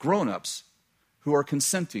grown-ups who are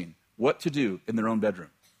consenting what to do in their own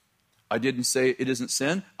bedroom. I didn't say it isn't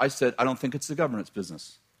sin. I said I don't think it's the government's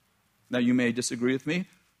business. Now you may disagree with me,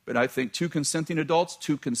 but I think two consenting adults,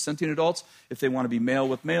 if they want to be male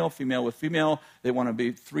with male, female with female, they want to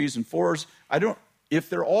be 3s and 4s. If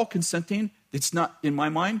they're all consenting, it's not, in my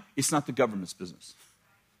mind, it's not the government's business.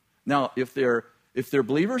 Now, if they're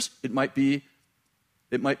believers, it might be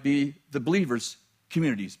the believers'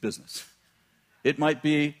 community's business. It might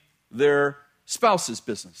be their spouse's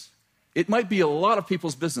business. It might be a lot of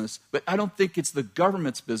people's business, but I don't think it's the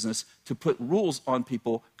government's business to put rules on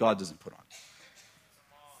people God doesn't put on.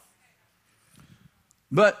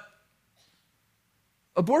 But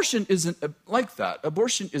abortion isn't like that.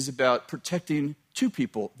 Abortion is about protecting two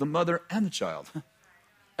people, the mother and the child.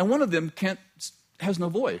 And one of them has no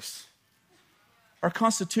voice. Our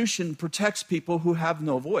Constitution protects people who have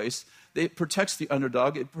no voice. It protects the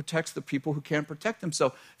underdog. It protects the people who can't protect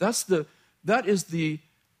themselves. That is the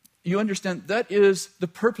You understand? That is the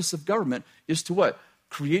purpose of government, is to what?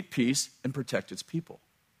 Create peace and protect its people.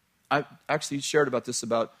 I actually shared about this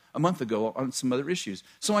about a month ago on some other issues.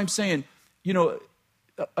 So I'm saying,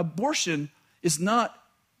 abortion is not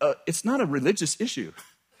it's not a religious issue.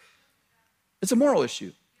 It's a moral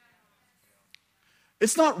issue.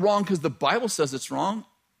 It's not wrong because the Bible says it's wrong.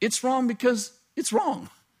 It's wrong because it's wrong.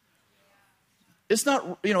 It's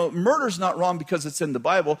not, murder's not wrong because it's in the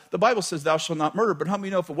Bible. The Bible says thou shalt not murder, but how many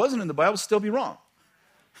know if it wasn't in the Bible, it'd still be wrong?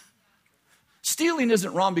 Stealing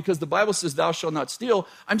isn't wrong because the Bible says thou shalt not steal.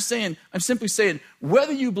 I'm simply saying,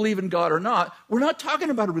 whether you believe in God or not, we're not talking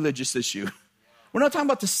about a religious issue. We're not talking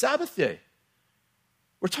about the Sabbath day.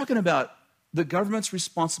 We're talking about the government's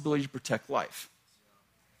responsibility to protect life.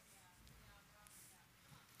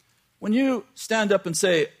 When you stand up and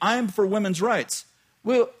say, I'm for women's rights,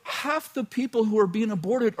 well, half the people who are being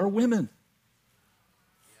aborted are women.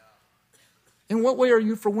 In what way are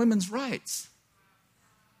you for women's rights?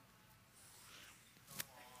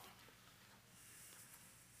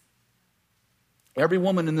 Every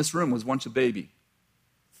woman in this room was once a baby.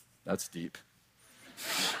 That's deep.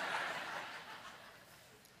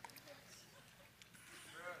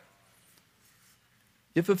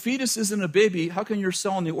 If a fetus isn't a baby, how come you're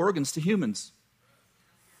selling the organs to humans?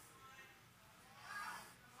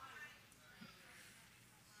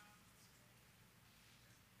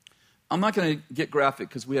 I'm not going to get graphic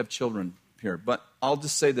because we have children here, but I'll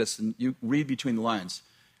just say this, and you read between the lines.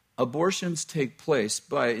 Abortions take place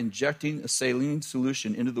by injecting a saline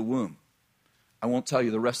solution into the womb. I won't tell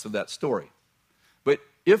you the rest of that story. But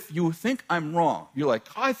if you think I'm wrong, you're like,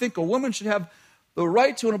 I think a woman should have the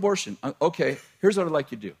right to an abortion. Okay, here's what I'd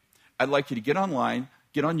like you to do. I'd like you to get online,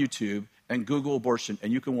 get on YouTube, and Google abortion,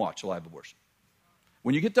 and you can watch a live abortion.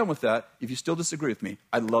 When you get done with that, if you still disagree with me,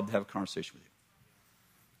 I'd love to have a conversation with you.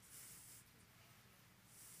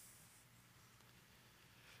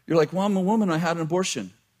 You're like, well, I'm a woman, I had an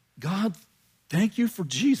abortion. God, thank you for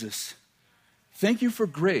Jesus. Thank you for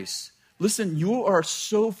grace. Listen, you are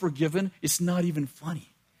so forgiven, it's not even funny.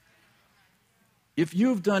 If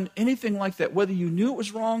you've done anything like that, whether you knew it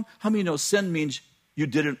was wrong, how many know sin means you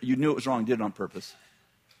knew it was wrong, did it on purpose?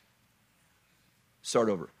 Start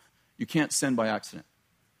over. You can't sin by accident.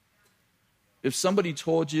 If somebody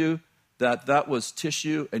told you that was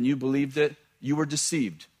tissue and you believed it, you were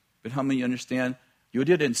deceived. But how many understand? You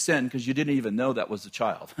didn't sin because you didn't even know that was a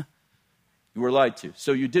child. You were lied to.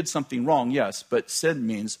 So you did something wrong, yes, but sin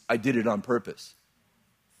means I did it on purpose.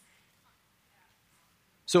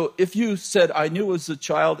 So if you said, I knew it was a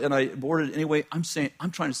child and I aborted it anyway, I'm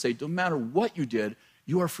trying to say, no matter what you did,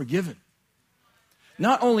 you are forgiven.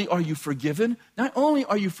 Not only are you forgiven,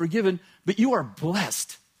 but you are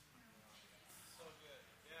blessed.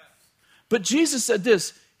 But Jesus said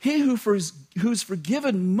this, he who's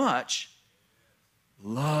forgiven much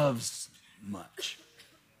loves much.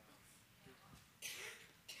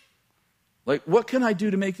 Like, what can I do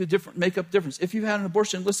to make up difference? If you had an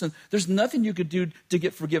abortion, listen, there's nothing you could do to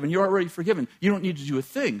get forgiven. You're already forgiven. You don't need to do a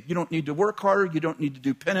thing. You don't need to work harder. You don't need to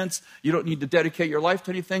do penance. You don't need to dedicate your life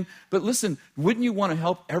to anything. But listen, wouldn't you want to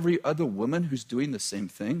help every other woman who's doing the same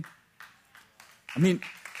thing? I mean,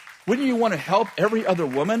 wouldn't you want to help every other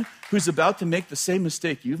woman who's about to make the same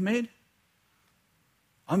mistake you've made?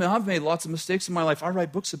 I mean, I've made lots of mistakes in my life. I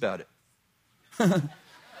write books about it.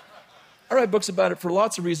 I write books about it for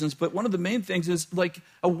lots of reasons, but one of the main things is, like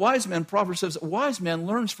a wise man, Proverbs says, a wise man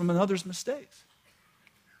learns from another's mistakes.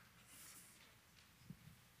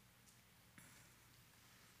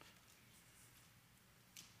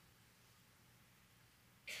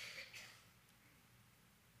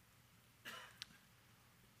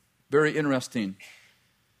 Very interesting.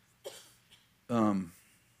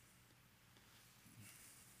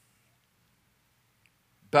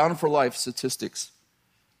 Bound for Life statistics.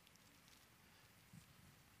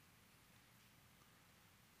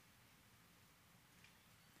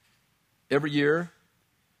 Every year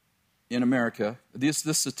in America, this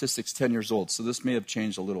statistic's 10 years old, so this may have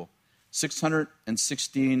changed a little.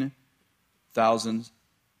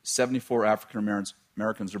 616,074 African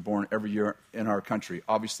Americans are born every year in our country.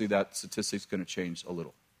 Obviously, that statistic's going to change a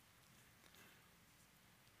little.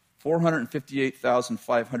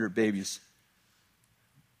 458,500 babies,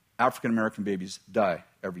 African American babies, die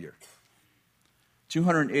every year.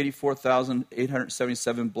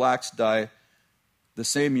 284,877 blacks die the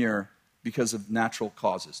same year because of natural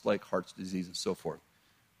causes like heart disease and so forth.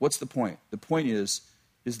 What's the point? The point is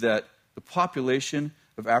that the population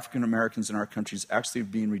of African Americans in our country is actually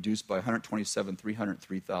being reduced by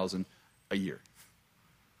 303,000 a year.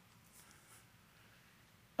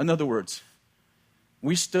 In other words,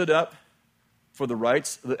 we stood up for the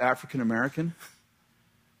rights of the African American.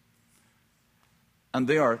 And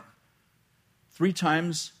they are 3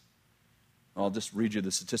 times, I'll just read you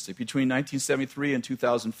the statistic. Between 1973 and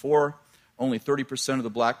 2004, only 30% of the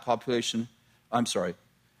black population, nearly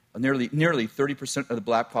 30% of the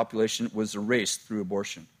black population was erased through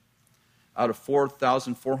abortion. Out of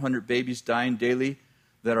 4,400 babies dying daily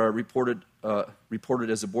that are reported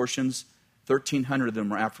as abortions, 1,300 of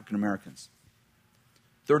them are African Americans.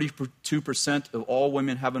 32% of all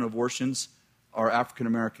women having abortions are African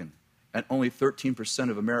American, and only 13%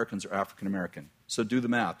 of Americans are African American. So do the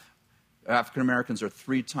math. African Americans are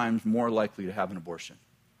 3 times more likely to have an abortion.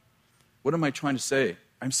 What am I trying to say?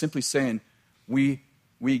 I'm simply saying we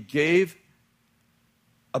gave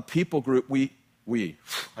a people group, I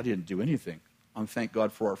didn't do anything. Thank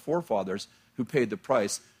God for our forefathers who paid the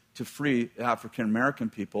price to free African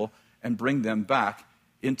American people and bring them back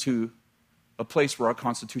into a place where our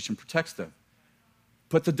Constitution protects them.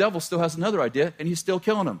 But the devil still has another idea, and he's still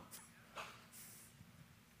killing them.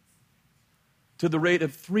 To the rate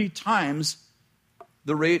of 3 times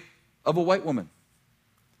the rate of a white woman.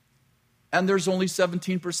 And there's only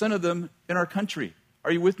 17% of them in our country.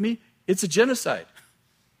 Are you with me? It's a genocide.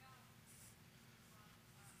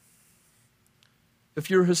 If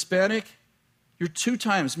you're Hispanic, you're 2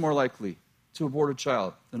 times more likely to abort a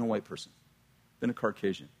child than a white person, than a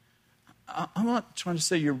Caucasian. I'm not trying to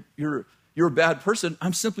say you're a bad person.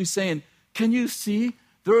 I'm simply saying, can you see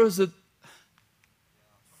there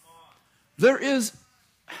is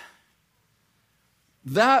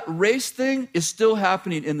that race thing is still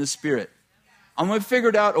happening in the spirit. I'm going to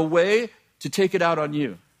figure out a way to take it out on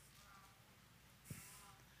you.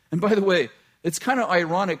 And by the way, it's kind of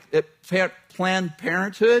ironic that Planned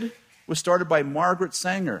Parenthood was started by Margaret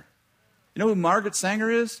Sanger. You know who Margaret Sanger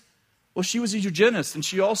is? Well, she was a eugenist, and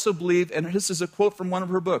she also believed, and this is a quote from one of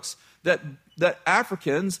her books, that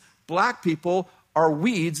Africans, black people, are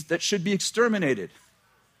weeds that should be exterminated.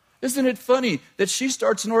 Isn't it funny that she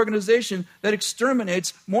starts an organization that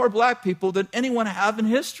exterminates more black people than anyone have in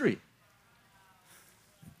history?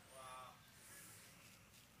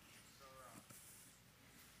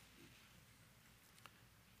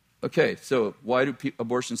 Okay, so why do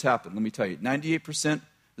abortions happen? Let me tell you. 98%,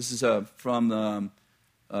 this is from the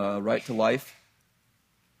Right to Life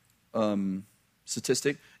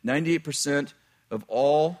statistic. 98% of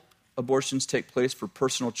all abortions take place for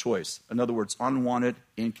personal choice. In other words, unwanted,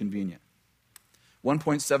 inconvenient.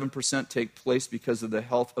 1.7% take place because of the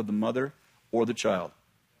health of the mother or the child.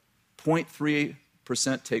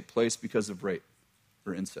 0.3% take place because of rape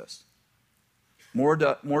or incest.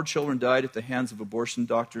 More children died at the hands of abortion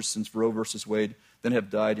doctors since Roe versus Wade than have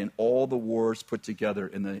died in all the wars put together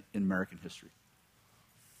in American history.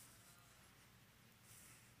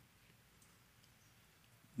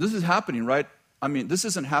 This is happening, right? I mean, this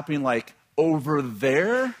isn't happening like over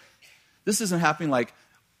there. This isn't happening like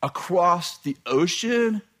across the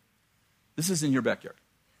ocean. This is in your backyard.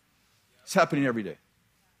 It's happening every day.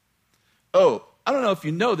 Oh, I don't know if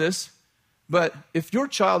you know this, but if your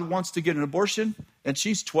child wants to get an abortion and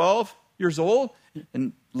she's 12 years old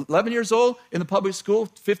and 11 years old in the public school,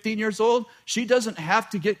 15 years old, she doesn't have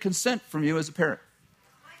to get consent from you as a parent.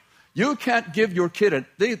 You can't give your kid,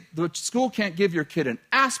 the school can't give your kid an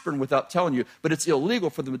aspirin without telling you, but it's illegal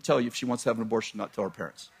for them to tell you if she wants to have an abortion, not tell her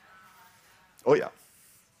parents. Oh, yeah.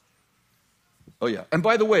 Oh, yeah. And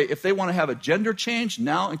by the way, if they want to have a gender change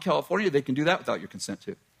now in California, they can do that without your consent,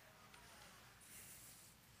 too.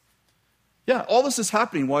 Yeah, all this is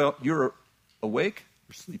happening while you're awake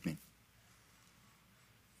or sleeping.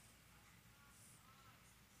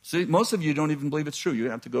 See, most of you don't even believe it's true. You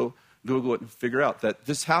have to go Google it and figure out that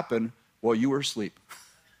this happened while you were asleep.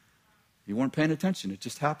 You weren't paying attention. It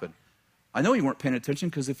just happened. I know you weren't paying attention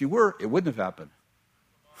because if you were, it wouldn't have happened.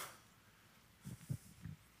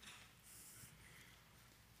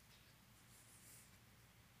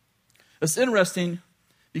 It's interesting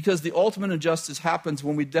because the ultimate injustice happens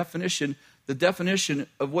when the definition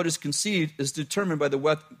of what is conceived is determined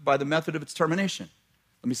by the method of its termination.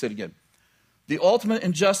 Let me say it again. The ultimate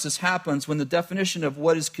injustice happens when the definition of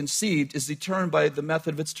what is conceived is determined by the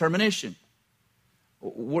method of its termination.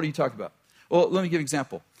 What are you talking about? Well, let me give you an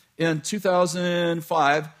example. In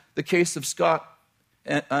 2005, the case of Scott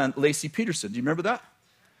and Lacey Peterson. Do you remember that?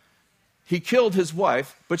 He killed his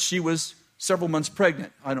wife, but she was several months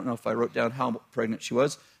pregnant. I don't know if I wrote down how pregnant she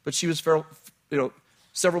was, but she was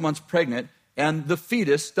several months pregnant, and the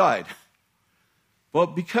fetus died. Well,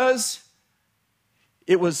 because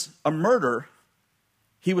it was a murder,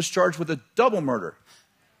 he was charged with a double murder.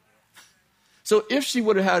 So if she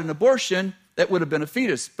would have had an abortion, that would have been a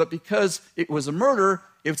fetus. But because it was a murder,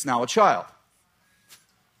 it's now a child.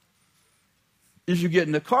 if you get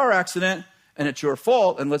in a car accident and it's your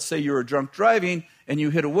fault, and let's say you're drunk driving and you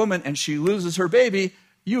hit a woman and she loses her baby,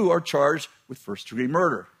 you are charged with first-degree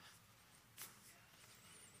murder.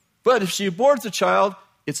 But if she aborts a child,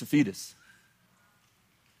 it's a fetus.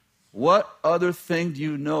 What other thing do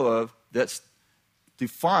you know of that's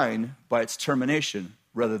defined by its termination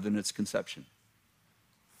rather than its conception?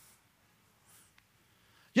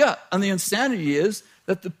 Yeah, and the insanity is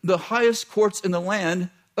that the highest courts in the land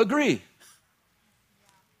agree.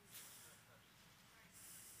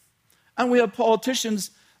 And we have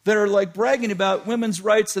politicians that are like bragging about women's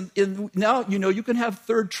rights. And now, you can have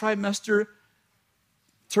third trimester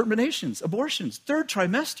terminations, abortions, third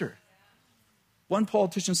trimester. One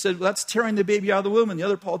politician said, well, that's tearing the baby out of the womb. And the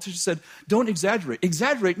other politician said, don't exaggerate.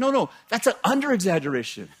 Exaggerate? No, that's an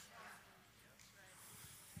under-exaggeration.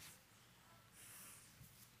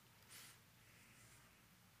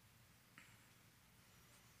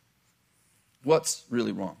 What's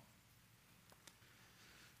really wrong?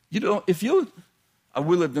 We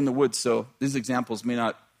lived in the woods, so these examples may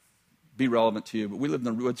not be relevant to you, but we lived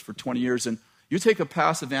in the woods for 20 years, and you take a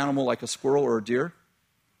passive animal like a squirrel or a deer,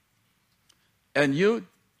 and you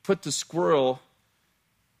put the squirrel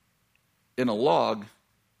in a log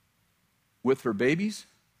with her babies,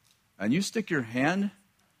 and you stick your hand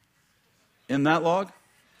in that log,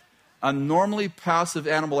 a normally passive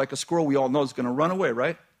animal like a squirrel, we all know, is going to run away,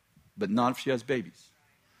 right? But not if she has babies.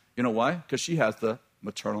 You know why? Because she has the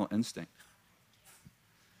maternal instinct.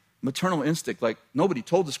 Maternal instinct, like nobody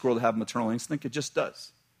told the squirrel to have maternal instinct, it just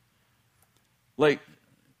does. Like,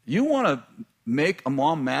 you want to make a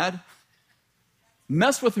mom mad?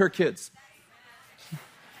 Mess with her kids.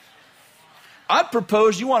 I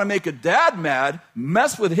propose you want to make a dad mad,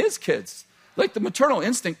 mess with his kids. Like, the maternal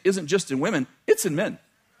instinct isn't just in women, it's in men.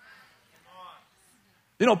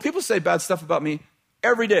 People say bad stuff about me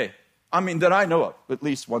every day. That I know of, at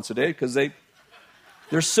least once a day, because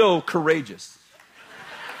they're so courageous.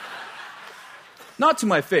 Not to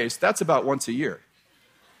my face, that's about once a year.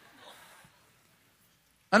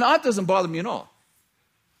 And that doesn't bother me at all.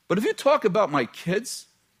 But if you talk about my kids,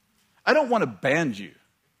 I don't want to ban you.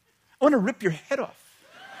 I want to rip your head off.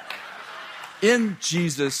 In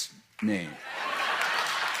Jesus' name.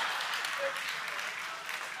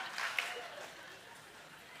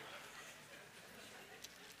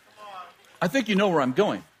 I think you know where I'm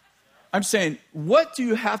going. I'm saying, what do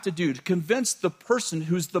you have to do to convince the person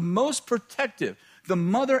who's the most protective, the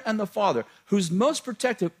mother and the father, who's most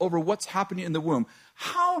protective over what's happening in the womb?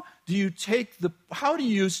 How do you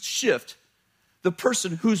shift the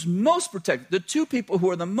person who's most protective, the two people who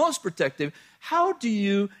are the most protective, how do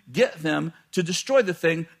you get them to destroy the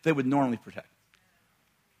thing they would normally protect?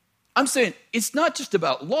 I'm saying, it's not just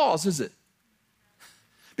about laws, is it?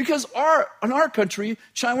 Because in our country,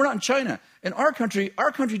 China, we're not in China. In our country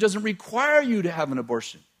doesn't require you to have an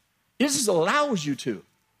abortion. It just allows you to.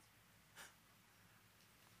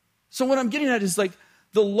 So what I'm getting at is like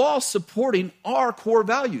the law supporting our core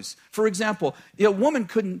values. For example, a woman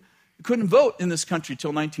couldn't vote in this country till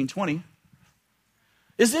 1920.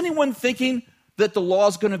 Is anyone thinking that the law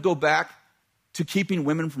is going to go back to keeping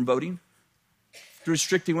women from voting? To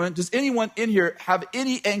restricting women? Does anyone in here have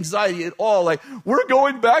any anxiety at all? Like, we're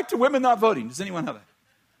going back to women not voting. Does anyone have that?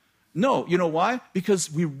 No. You know why?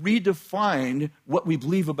 Because we redefined what we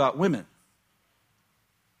believe about women.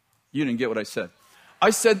 You didn't get what I said.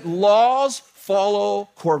 I said laws follow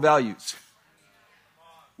core values.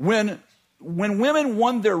 When women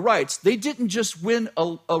won their rights, they didn't just win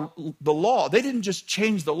the law. They didn't just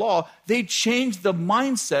change the law. They changed the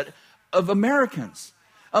mindset of Americans.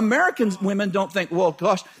 American women don't think, well,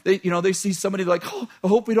 gosh, they see somebody like, oh, I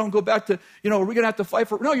hope we don't go back to, are we going to have to fight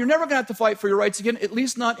for, no, you're never going to have to fight for your rights again, at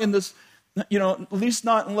least not in this, at least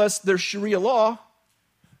not unless there's Sharia law.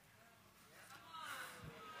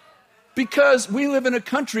 Because we live in a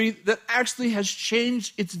country that actually has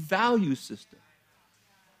changed its value system.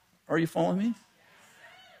 Are you following me?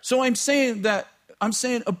 So I'm saying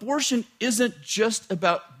abortion isn't just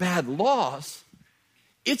about bad laws.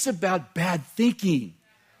 It's about bad thinking.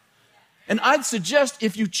 And I'd suggest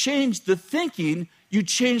if you change the thinking, you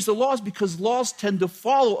change the laws, because laws tend to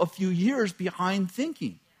follow a few years behind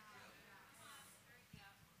thinking.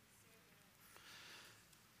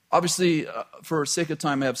 Obviously, for sake of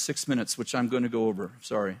time, I have 6 minutes, which I'm going to go over.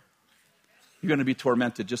 Sorry. You're going to be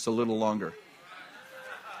tormented just a little longer.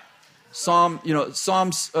 Psalms,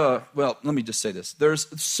 let me just say this.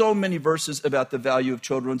 There's so many verses about the value of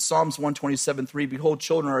children. Psalms 127:3, behold,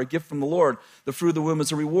 children are a gift from the Lord. The fruit of the womb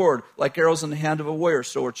is a reward. Like arrows in the hand of a warrior,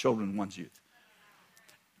 so are children in one's youth.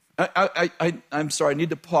 I'm sorry, I need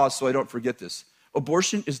to pause so I don't forget this.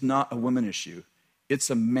 Abortion is not a woman issue. It's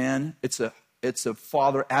a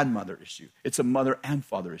father and mother issue. It's a mother and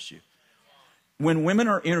father issue. When women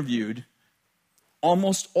are interviewed,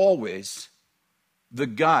 almost always, the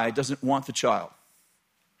guy doesn't want the child.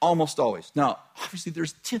 Almost always. Now, obviously,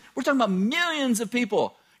 we're talking about millions of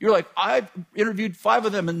people. You're like, I've interviewed 5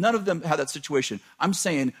 of them, and none of them had that situation. I'm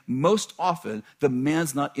saying most often, the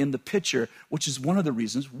man's not in the picture, which is one of the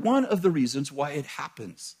reasons why it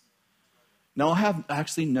happens. Now, I have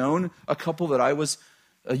actually known a couple that I was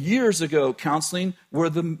years ago counseling where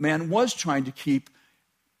the man was trying to keep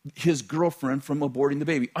his girlfriend from aborting the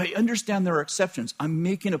baby. I understand there are exceptions. I'm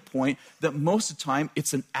making a point that most of the time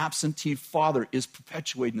it's an absentee father is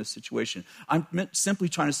perpetuating the situation. I'm simply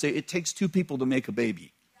trying to say it takes 2 people to make a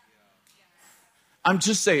baby. I'm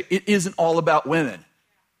just saying it isn't all about women.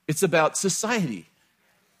 It's about society.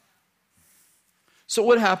 So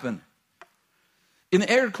what happened? In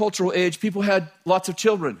the agricultural age, people had lots of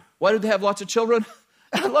children. Why did they have lots of children?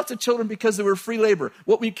 They had lots of children because they were free labor.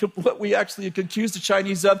 What we actually accused the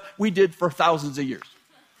Chinese of, we did for thousands of years.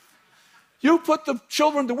 You put the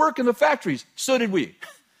children to work in the factories. So did we.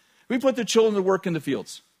 We put the children to work in the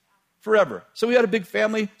fields forever. So we had a big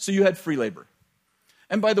family, so you had free labor.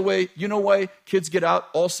 And by the way, you know why kids get out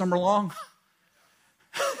all summer long?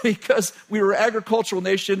 Because we were an agricultural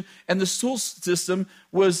nation, and the school system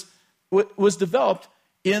was developed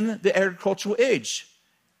in the agricultural age.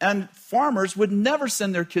 And farmers would never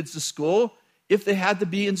send their kids to school if they had to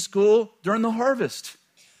be in school during the harvest.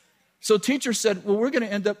 So teachers said, well,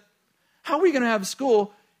 how are we going to have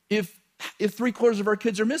school if 3/4 of our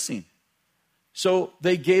kids are missing? So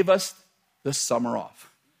they gave us the summer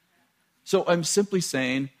off. So I'm simply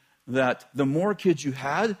saying that the more kids you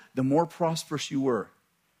had, the more prosperous you were.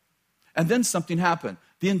 And then something happened.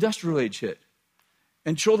 The industrial age hit.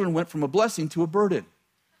 And children went from a blessing to a burden.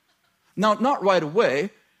 Now, not right away,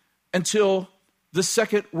 until the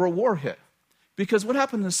Second World War hit. Because what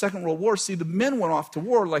happened in the Second World War, see, the men went off to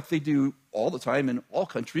war like they do all the time in all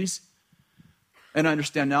countries. And I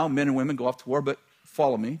understand now men and women go off to war, but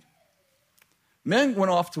follow me. Men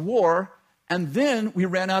went off to war, and then we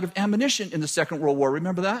ran out of ammunition in the Second World War.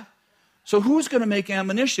 Remember that? So who's going to make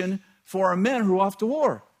ammunition for our men who are off to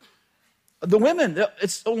war? The women.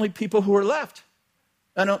 It's only people who are left.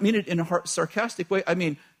 I don't mean it in a sarcastic way. I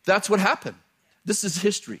mean, that's what happened. This is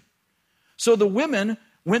history. So the women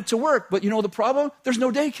went to work, but you know the problem? There's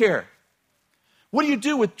no daycare. What do you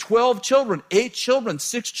do with 12 children, 8 children,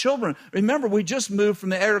 6 children? Remember, we just moved from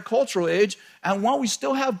the agricultural age, and while we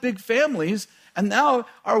still have big families, and now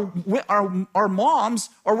our moms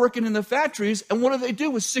are working in the factories, and what do they do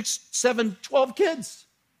with 6, 7, 12 kids?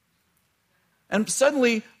 And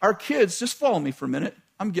suddenly, our kids, just follow me for a minute,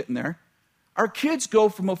 I'm getting there. Our kids go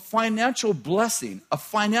from a financial blessing.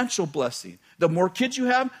 The more kids you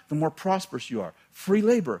have, the more prosperous you are. Free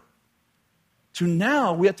labor. To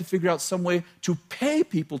now, we have to figure out some way to pay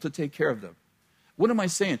people to take care of them. What am I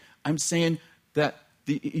saying? I'm saying that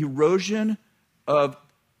the erosion of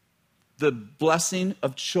the blessing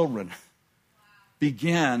of children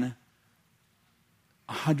began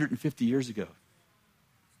 150 years ago.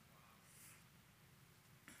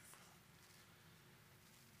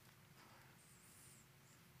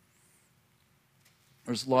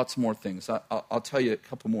 There's lots more things. I'll tell you a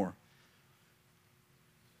couple more.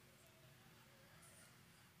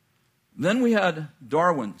 Then we had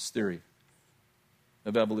Darwin's theory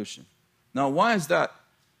of evolution. Now, why is that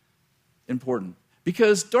important?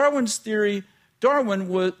 Because Darwin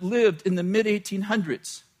lived in the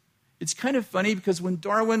mid-1800s. It's kind of funny because when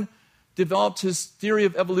Darwin developed his theory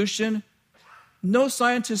of evolution, no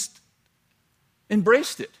scientist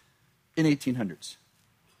embraced it in 1800s.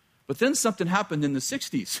 But then something happened in the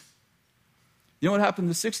 60s. You know what happened in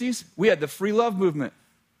the 60s? We had the free love movement.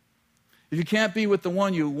 If you can't be with the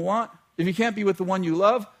one you want, if you can't be with the one you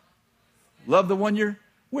love the one you're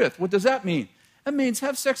with. What does that mean? That means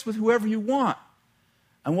have sex with whoever you want.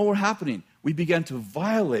 And what was happening? We began to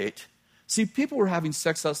violate. See, people were having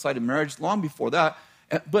sex outside of marriage long before that.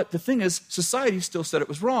 But the thing is, society still said it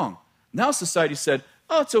was wrong. Now society said,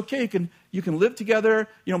 oh, it's okay, you can live together.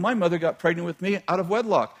 You know, my mother got pregnant with me out of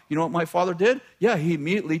wedlock. You know what my father did? Yeah, he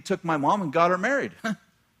immediately took my mom and got her married.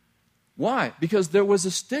 Why? Because there was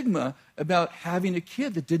a stigma about having a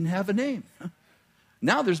kid that didn't have a name.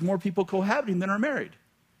 Now there's more people cohabiting than are married.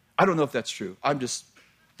 I don't know if that's true.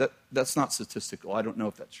 That's not statistical. I don't know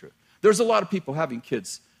if that's true. There's a lot of people having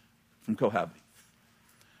kids from cohabiting.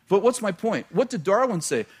 But what's my point? What did Darwin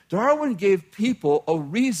say? Darwin gave people a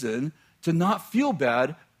reason to not feel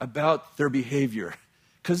bad about their behavior.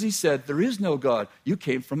 Because he said, there is no God. You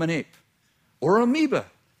came from an ape or amoeba.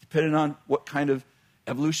 depending on what kind of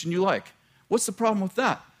evolution you like. What's the problem with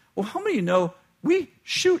that? Well, how many of you know we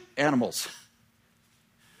shoot animals?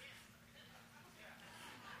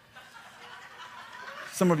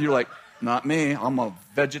 Some of you are like, not me, I'm a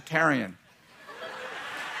vegetarian.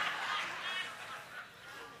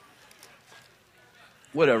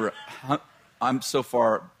 Whatever, I'm so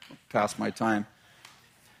far past my time.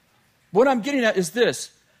 What I'm getting at is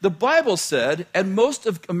this. The Bible said, and most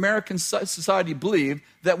of American society believed,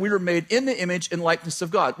 that we were made in the image and likeness of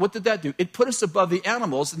God. What did that do? It put us above the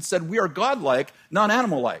animals and said we are God-like, not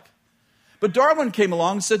animal-like. But Darwin came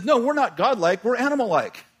along and said, no, we're not God-like, we're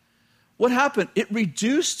animal-like. What happened? It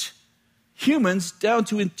reduced humans down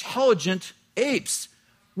to intelligent apes,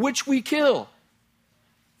 which we kill.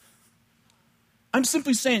 I'm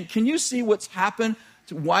simply saying, can you see what's happened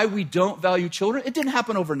to why we don't value children? It didn't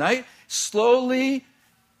happen overnight. Slowly,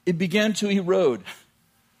 it began to erode.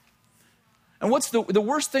 And what's the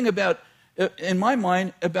worst thing about, in my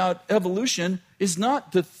mind, about evolution is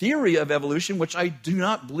not the theory of evolution, which I do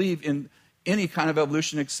not believe in any kind of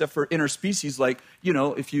evolution except for interspecies, like,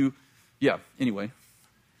 anyway.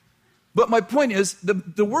 But my point is,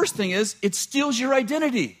 the worst thing is, it steals your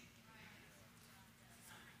identity.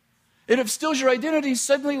 And if it steals your identity,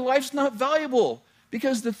 suddenly life's not valuable.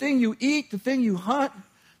 Because the thing you eat, the thing you hunt,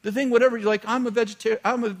 the thing whatever, you're like, I'm a vegetarian,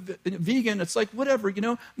 I'm a vegan, it's like, whatever,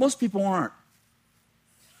 most people aren't.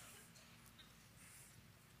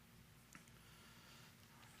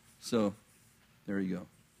 So, there you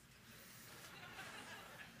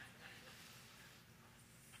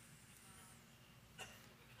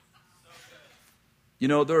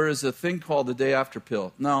go. There is a thing called the day after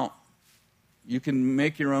pill. Now, you can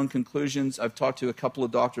make your own conclusions. I've talked to a couple of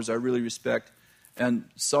doctors I really respect, and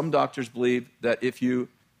some doctors believe that if you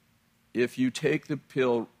take the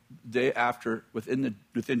pill day after, within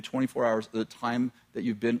 24 hours of the time that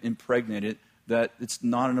you've been impregnated, that it's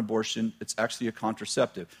not an abortion, it's actually a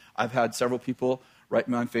contraceptive. I've had several people write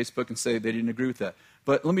me on Facebook and say they didn't agree with that.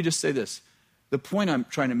 But let me just say this. The point I'm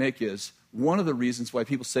trying to make is, one of the reasons why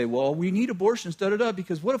people say, well, we need abortions,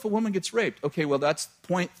 because what if a woman gets raped? Okay, well, that's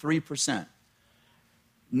 0.3%.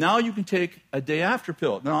 Now you can take a day after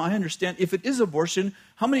pill. Now, I understand if it is abortion,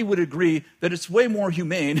 how many would agree that it's way more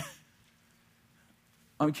humane?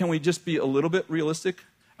 Can we just be a little bit realistic?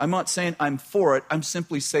 I'm not saying I'm for it. I'm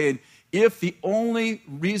simply saying if the only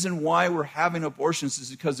reason why we're having abortions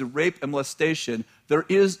is because of rape and molestation, there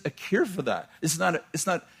is a cure for that. It's not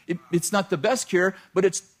the best cure, but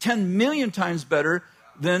it's 10 million times better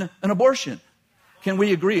than an abortion. Can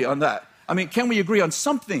we agree on that? Can we agree on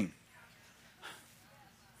something?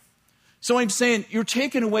 So I'm saying you're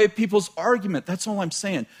taking away people's argument. That's all I'm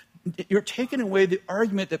saying. You're taking away the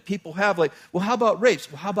argument that people have, like, well, how about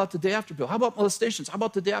rapes? Well, how about the day after pill? How about molestations? How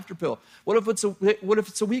about the day after pill? What if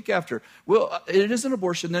it's a week after? Well, it is an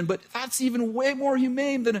abortion then, but that's even way more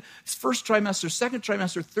humane than a first trimester, second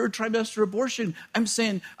trimester, third trimester abortion. I'm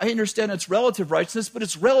saying I understand it's relative righteousness, but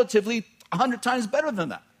it's relatively 100 times better than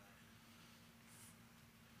that.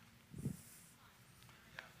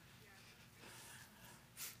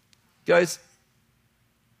 Guys,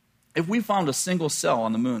 if we found a single cell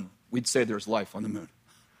on the moon, we'd say there's life on the moon.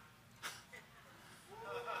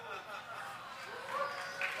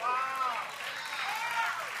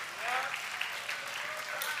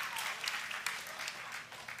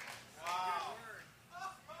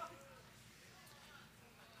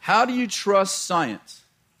 How do you trust science?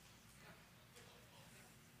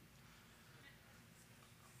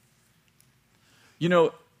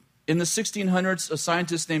 In the 1600s, a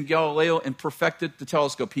scientist named Galileo perfected the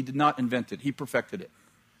telescope. He did not invent it. He perfected it.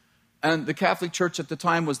 And the Catholic Church at the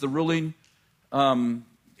time was the ruling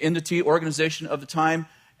entity, organization of the time.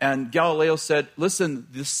 And Galileo said, listen,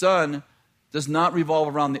 the sun does not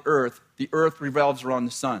revolve around the earth revolves around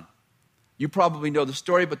the sun. You probably know the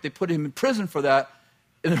story, but they put him in prison for that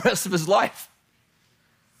in the rest of his life.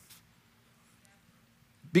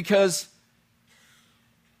 Because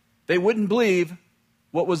they wouldn't believe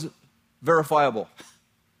what was verifiable.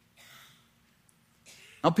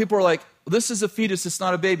 Now people are like, this is a fetus, it's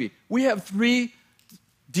not a baby. We have 3D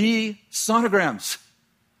sonograms.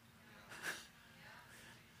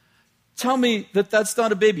 Tell me that that's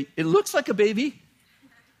not a baby. It looks like a baby.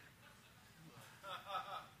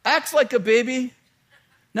 Acts like a baby.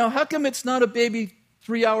 Now, how come it's not a baby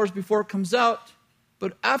 3 hours before it comes out,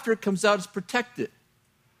 but after it comes out, it's protected?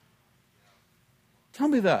 Tell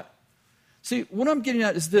me that. See, what I'm getting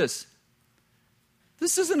at is this.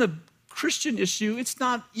 This isn't a Christian issue. It's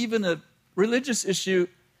not even a religious issue.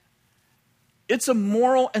 It's a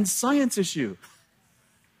moral and science issue.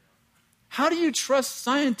 How do you trust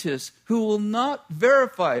scientists who will not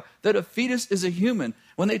verify that a fetus is a human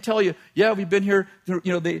when they tell you, yeah, we've been here,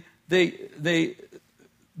 they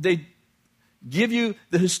give you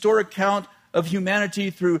the historic count of humanity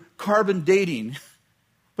through carbon dating,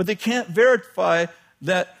 but they can't verify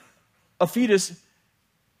that a fetus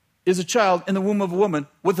is a child in the womb of a woman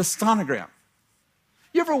with a sonogram.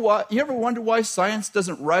 You ever wonder why science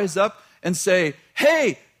doesn't rise up and say,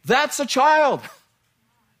 hey, that's a child?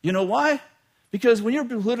 You know why? Because when you're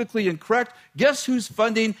politically incorrect, guess who's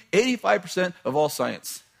funding 85% of all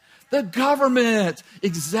science? The government.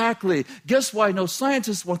 Exactly. Guess why no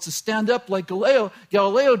scientist wants to stand up like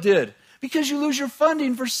Galileo did? Because you lose your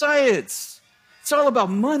funding for science. It's all about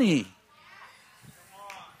money.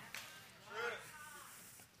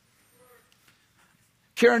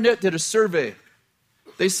 CareNet did a survey.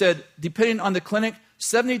 They said, depending on the clinic,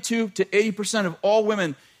 72 to 80% of all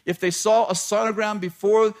women, if they saw a sonogram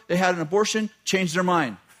before they had an abortion, changed their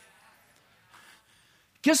mind.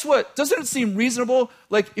 Guess what? Doesn't it seem reasonable?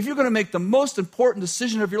 Like, if you're going to make the most important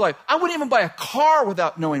decision of your life, I wouldn't even buy a car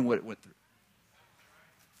without knowing what it went through.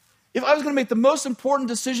 If I was going to make the most important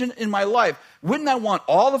decision in my life, wouldn't I want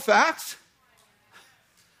all the facts?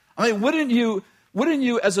 I mean, wouldn't you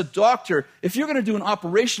as a doctor, if you're going to do an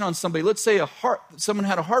operation on somebody, let's say someone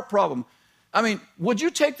had a heart problem, I mean, would you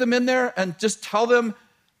take them in there and just tell them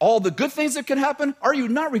all the good things that can happen? Are you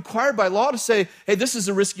not required by law to say, hey, this is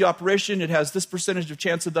a risky operation, it has this percentage of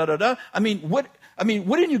chance of da-da-da? I mean,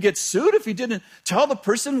 wouldn't you get sued if you didn't tell the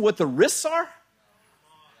person what the risks are?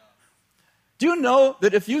 Do you know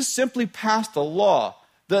that if you simply passed a law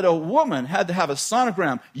that a woman had to have a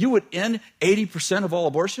sonogram, you would end 80% of all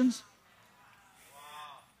abortions?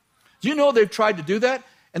 Do you know they've tried to do that,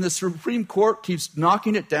 and the Supreme Court keeps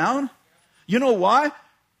knocking it down? You know why?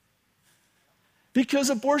 Because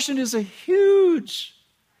abortion is a huge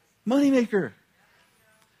moneymaker.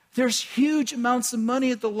 There's huge amounts of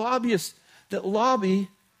money at the lobbyists that lobby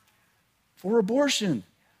for abortion.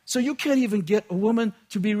 So you can't even get a woman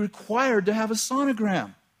to be required to have a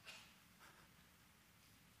sonogram.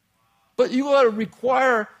 But you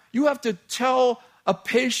have to tell a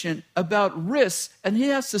patient about risks, and he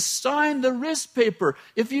has to sign the risk paper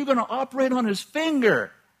if you're going to operate on his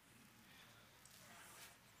finger.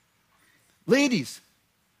 Ladies,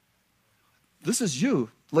 this is you.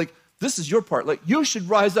 Like, this is your part. Like, you should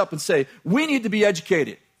rise up and say, we need to be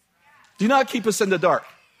educated. Do not keep us in the dark.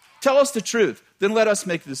 Tell us the truth. Then let us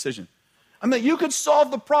make the decision. I mean, you could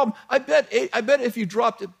solve the problem. I bet if you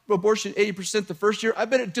dropped abortion 80% the first year, I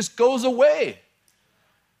bet it just goes away.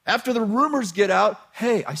 After the rumors get out,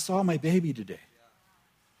 hey, I saw my baby today.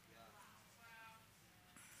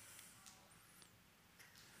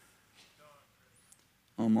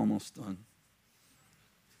 I'm almost done.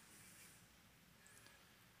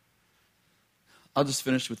 I'll just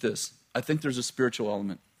finish with this. I think there's a spiritual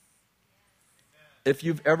element. If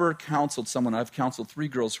you've ever counseled someone, I've counseled 3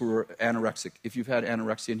 girls who were anorexic. If you've had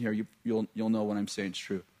anorexia in here, you'll know what I'm saying is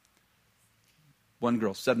true. One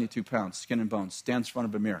girl, 72 pounds, skin and bones, stands in front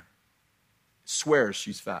of a mirror, swears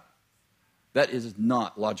she's fat. That is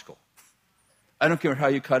not logical. I don't care how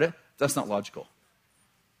you cut it, that's not logical.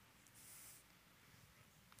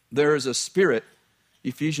 There is a spirit,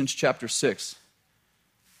 Ephesians chapter 6.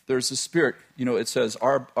 There's a spirit, it says,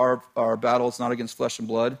 our battle is not against flesh and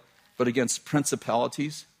blood, but against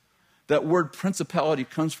principalities. That word principality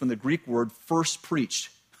comes from the Greek word first preached.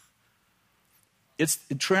 It's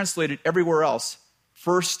translated everywhere else,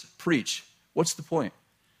 first preach. What's the point?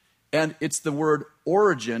 And it's the word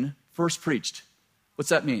origin, first preached. What's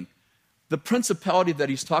that mean? The principality that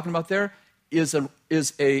he's talking about there is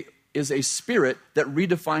a spirit that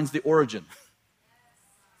redefines the origin.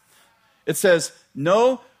 It says,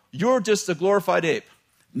 no, you're just a glorified ape.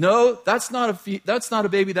 No, that's not a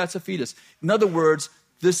baby, that's a fetus. In other words,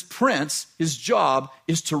 this prince, his job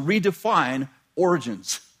is to redefine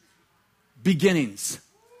origins, beginnings.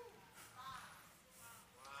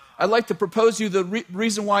 I'd like to propose to you the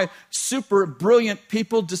reason why super brilliant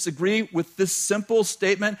people disagree with this simple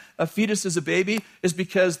statement, a fetus is a baby, is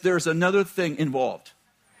because there's another thing involved.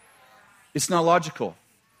 It's not logical.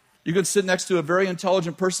 You could sit next to a very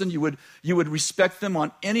intelligent person, you would respect them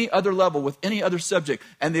on any other level with any other subject,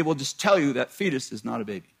 and they will just tell you that fetus is not a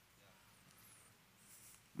baby.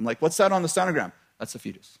 I'm like, what's that on the sonogram? That's a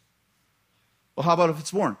fetus. Well, how about if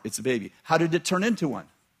it's born? It's a baby. How did it turn into one?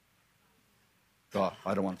 Oh,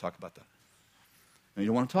 I don't want to talk about that. And you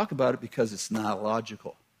don't want to talk about it because it's not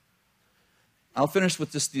logical. I'll finish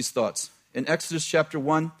with these thoughts. In Exodus chapter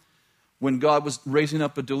 1, when God was raising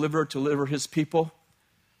up a deliverer to deliver his people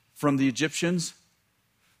from the Egyptians,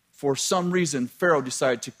 for some reason, Pharaoh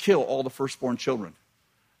decided to kill all the firstborn children.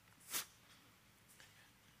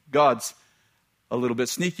 God's a little bit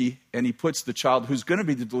sneaky, and he puts the child who's going to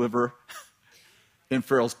be the deliverer in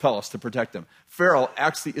Pharaoh's palace to protect him. Pharaoh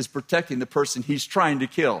actually is protecting the person he's trying to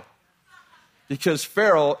kill, because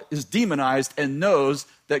Pharaoh is demonized and knows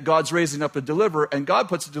that God's raising up a deliverer, and God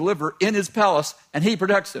puts a deliverer in his palace, and he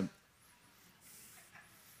protects him.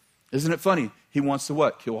 Isn't it funny? He wants to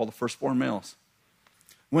what? Kill all the firstborn males.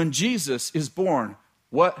 When Jesus is born,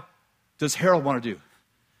 what does Herod want to do?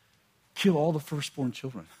 Kill all the firstborn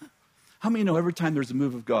children. How many know every time there's a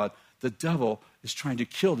move of God, the devil is trying to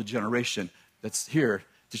kill the generation that's here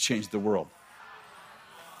to change the world?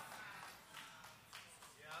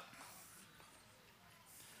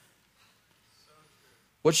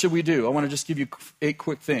 What should we do? I want to just give you 8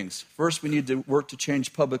 quick things. First, we need to work to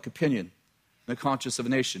change public opinion in the conscience of a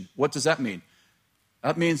nation. What does that mean?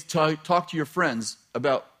 That means talk to your friends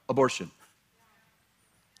about abortion.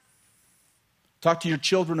 Talk to your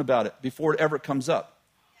children about it before it ever comes up.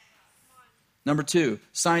 Number 2,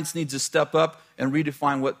 science needs to step up and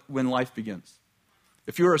redefine when life begins.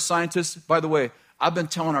 If you're a scientist, by the way, I've been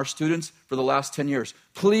telling our students for the last 10 years,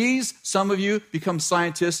 please, some of you, become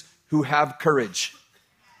scientists who have courage.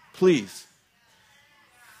 Please.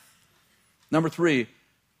 Number 3,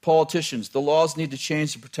 politicians. The laws need to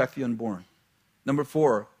change to protect the unborn. Number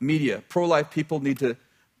 4, media. Pro-life people need to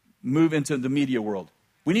move into the media world.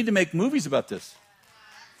 We need to make movies about this.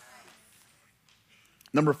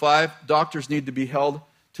 Number 5, doctors need to be held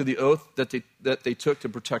to the oath that they took to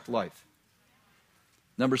protect life.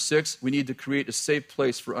 Number 6, we need to create a safe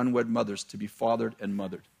place for unwed mothers to be fathered and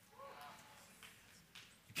mothered.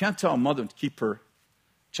 You can't tell a mother to keep her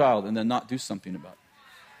child and then not do something about it.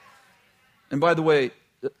 And by the way,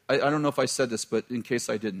 I don't know if I said this, but in case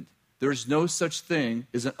I didn't, there's no such thing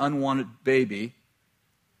as an unwanted baby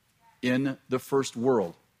in the first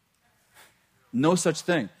world. No such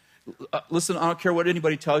thing. Listen, I don't care what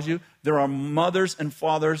anybody tells you. There are mothers and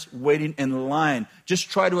fathers waiting in line. Just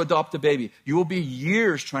try to adopt a baby. You will be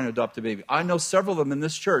years trying to adopt a baby. I know several of them in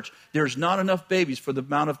this church. There's not enough babies for the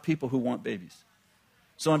amount of people who want babies.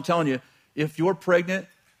 So I'm telling you, if you're pregnant,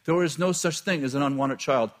 there is no such thing as an unwanted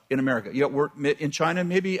child in America. Yet we're in China,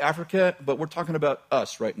 maybe Africa, but we're talking about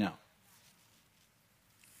us right now.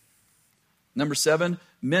 Number 7,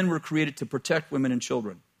 men were created to protect women and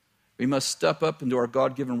children. We must step up into our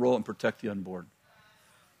God-given role and protect the unborn.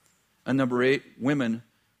 And number 8, women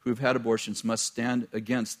who have had abortions must stand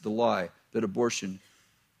against the lie that abortion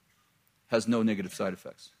has no negative side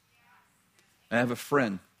effects. I have a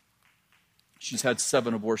friend. She's had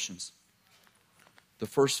 7 abortions. The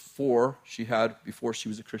first 4 she had before she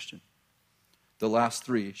was a Christian. The last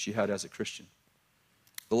 3 she had as a Christian.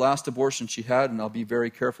 The last abortion she had, and I'll be very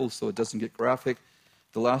careful so it doesn't get graphic,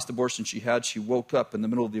 the last abortion she had, she woke up in the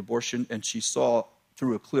middle of the abortion and she saw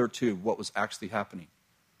through a clear tube what was actually happening.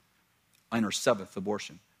 On her 7th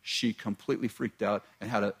abortion, she completely freaked out and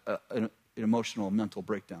had an emotional, mental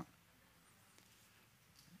breakdown.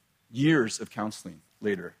 Years of counseling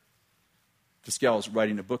later, this gal is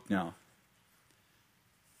writing a book now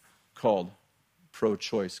called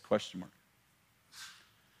Pro-Choice ?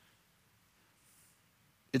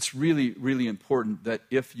 It's really, really important that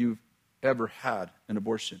if you've ever had an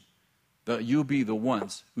abortion, that you be the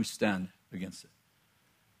ones who stand against it.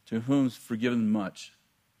 To whom's forgiven much,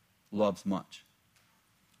 loves much.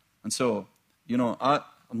 And so, I'm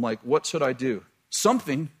like, what should I do?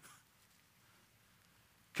 Something.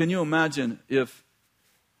 Can you imagine if,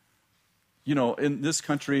 in this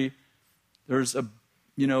country, there's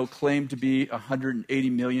claimed to be 180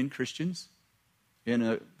 million Christians in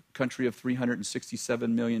a country of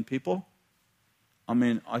 367 million people? I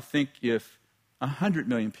mean, I think if 100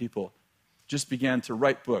 million people just began to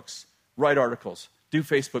write books, write articles, do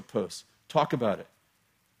Facebook posts, talk about it,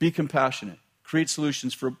 be compassionate, create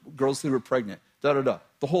solutions for girls who are pregnant, the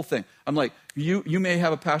whole thing. I'm like, you may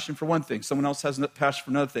have a passion for one thing, someone else has a passion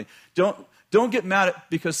for another thing. Don't get mad at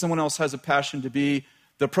because someone else has a passion to be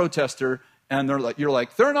the protester, and you're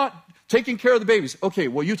like, they're not taking care of the babies. Okay,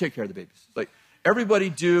 well, you take care of the babies. Like, everybody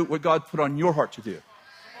do what God put on your heart to do.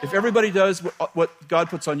 If everybody does what God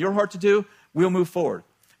puts on your heart to do, we'll move forward.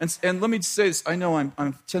 And let me say this. I know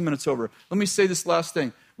I'm 10 minutes over. Let me say this last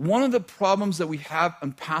thing. One of the problems that we have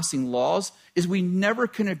in passing laws is we never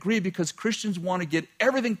can agree because Christians want to get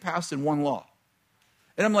everything passed in one law.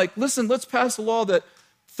 And I'm like, listen, let's pass a law that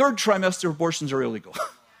 3rd trimester abortions are illegal.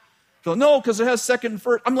 So, no, because it has 2nd and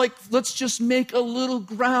 1st. I'm like, let's just make a little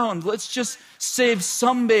ground. Let's just save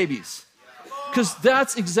some babies. Because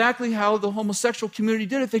that's exactly how the homosexual community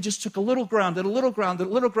did it. They just took a little ground and a little ground and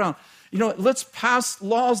a little ground. You know, let's pass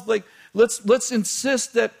laws like, let's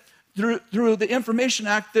insist that through the Information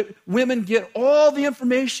Act that women get all the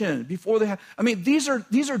information before they have. I mean, these are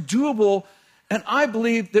doable, and I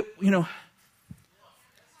believe that, you know,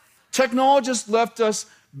 technologists left us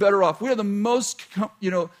better off. We are the most,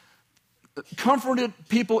 comforted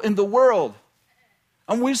people in the world.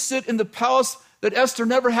 And we sit in the palace that Esther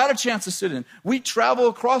never had a chance to sit in. We travel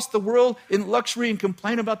across the world in luxury and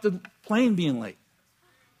complain about the plane being late.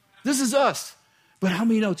 This is us. But how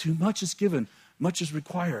many know too much is given, much is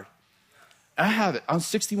required? I have it. I'm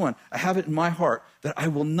 61. I have it in my heart that I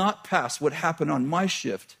will not pass what happened on my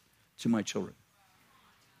shift to my children.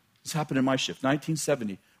 This happened in my shift,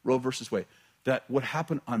 1970, Roe versus Wade. That what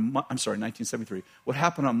happened on 1973. What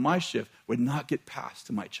happened on my shift would not get passed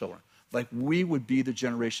to my children. Like we would be the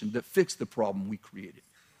generation that fixed the problem we created.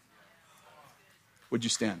 Would you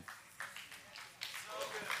stand?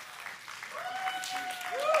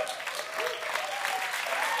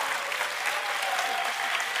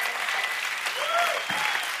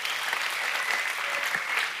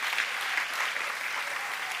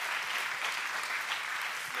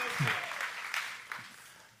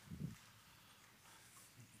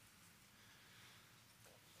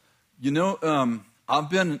 You know, I've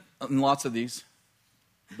been in lots of these.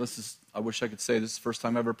 I wish I could say this is the first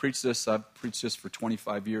time I ever preached this. I've preached this for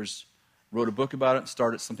 25 years. Wrote a book about it and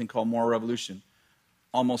started something called Moral Revolution.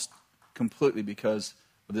 Almost completely because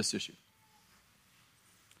of this issue.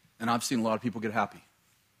 And I've seen a lot of people get happy.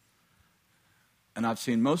 And I've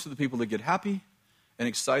seen most of the people that get happy and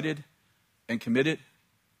excited and committed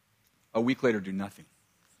a week later do nothing.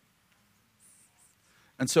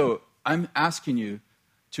 And so I'm asking you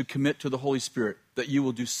to commit to the Holy Spirit that you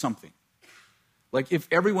will do something. Like if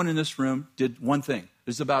everyone in this room did one thing,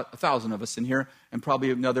 there's about 1,000 of us in here and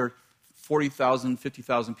probably another 40,000,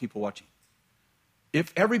 50,000 people watching.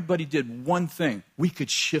 If everybody did one thing, we could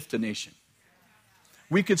shift a nation.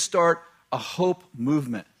 We could start a hope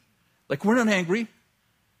movement. Like we're not angry.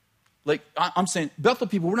 Like I'm saying, Bethel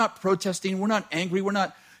people, we're not protesting, we're not angry, we're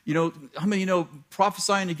not, how many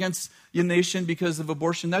prophesying against your nation because of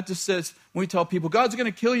abortion? That just says, when we tell people, God's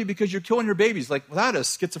going to kill you because you're killing your babies. Like, without a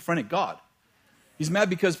schizophrenic God. He's mad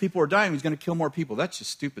because people are dying, he's going to kill more people. That's just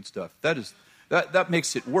stupid stuff. That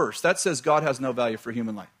makes it worse. That says God has no value for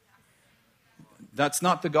human life. That's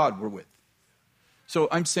not the God we're with. So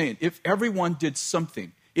I'm saying, if everyone did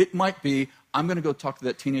something, it might be, I'm going to go talk to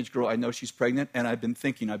that teenage girl. I know she's pregnant, and I've been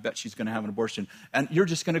thinking, I bet she's going to have an abortion. And you're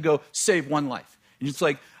just going to go save one life. And it's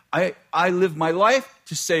like, I live my life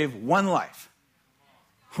to save one life.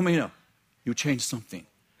 How many know? You changed something.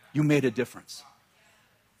 You made a difference.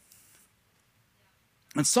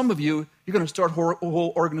 And some of you, you're going to start a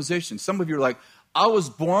whole organization. Some of you are like, I was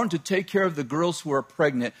born to take care of the girls who are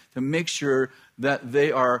pregnant to make sure that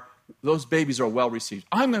those babies are well received.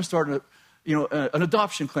 I'm going to start an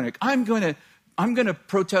adoption clinic. I'm going to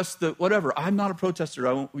protest the whatever. I'm not a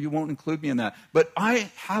protester. You won't include me in that. But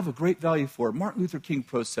I have a great value for it. Martin Luther King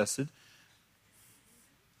protested.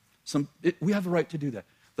 We have a right to do that.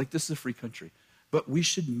 Like, this is a free country. But we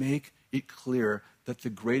should make it clear that the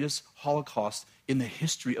greatest Holocaust in the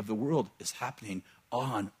history of the world is happening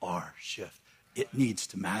on our shift. It needs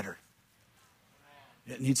to matter.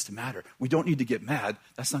 It needs to matter. We don't need to get mad.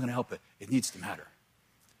 That's not going to help it. It needs to matter.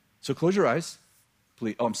 So close your eyes.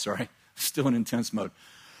 Please. Oh, I'm sorry. Still in intense mode.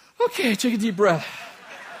 Okay, take a deep breath.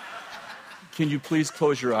 Can you please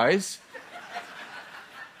close your eyes?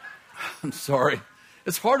 I'm sorry.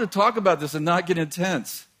 It's hard to talk about this and not get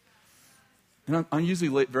intense. And I'm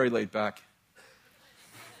usually very laid back.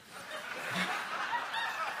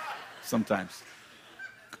 Sometimes.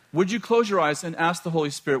 Would you close your eyes and ask the Holy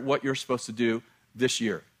Spirit what you're supposed to do this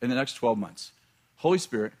year, in the next 12 months? Holy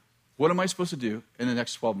Spirit, what am I supposed to do in the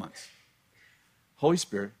next 12 months? Holy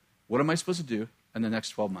Spirit, what am I supposed to do in the next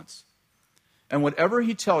 12 months? And whatever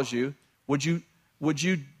he tells you, would you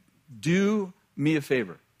do me a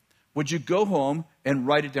favor? Would you go home and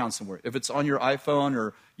write it down somewhere? If it's on your iPhone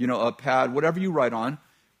or, a pad, whatever you write on,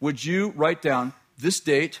 would you write down this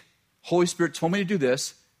date, Holy Spirit told me to do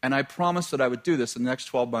this, and I promised that I would do this in the next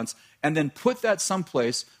 12 months, and then put that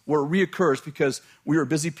someplace where it reoccurs, because we are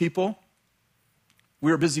busy people.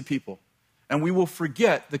 We are busy people. And we will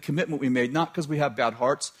forget the commitment we made, not because we have bad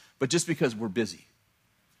hearts, but just because we're busy.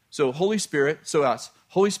 So Holy Spirit, ask,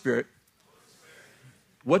 Holy Spirit,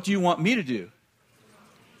 what do you want me to do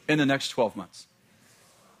in the next 12 months?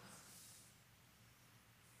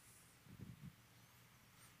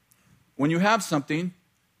 When you have something,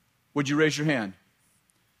 would you raise your hand?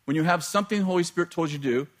 When you have something the Holy Spirit told you to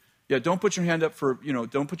do, Yeah, don't put your hand up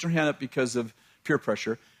don't put your hand up because of peer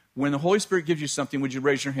pressure. When the Holy Spirit gives you something, would you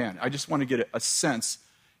raise your hand? I just want to get a sense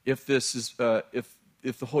if this is,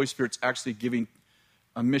 if the Holy Spirit's actually giving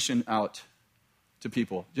a mission out to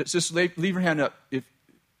people. Just leave your hand up.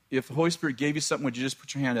 If the Holy Spirit gave you something, would you just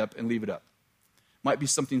put your hand up and leave it up? Might be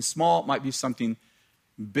something small, might be something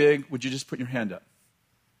big. Would you just put your hand up?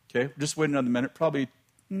 Okay, just wait another minute. Probably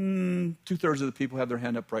 2/3 of the people have their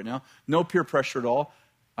hand up right now. No peer pressure at all.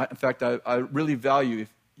 In fact, I really value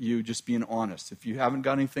you just being honest. If you haven't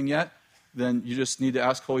got anything yet, then you just need to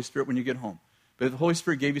ask Holy Spirit when you get home. But if the Holy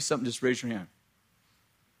Spirit gave you something, just raise your hand.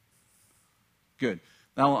 Good.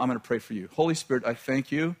 Now I'm going to pray for you. Holy Spirit, I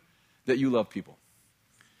thank you that you love people.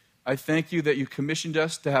 I thank you that you commissioned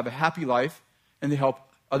us to have a happy life and to help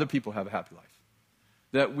other people have a happy life.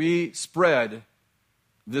 That we spread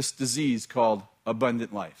this disease called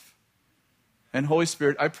abundant life. And Holy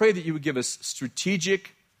Spirit, I pray that you would give us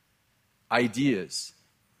strategic ideas,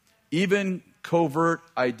 even covert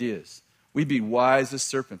ideas. We'd be wise as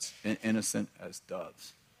serpents and innocent as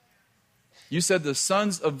doves. You said the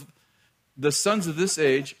sons of this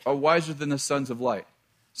age are wiser than the sons of light.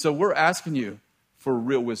 So we're asking you for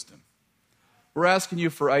real wisdom. We're asking you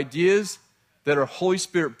for ideas that are Holy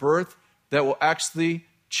Spirit birth that will actually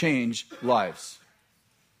change lives.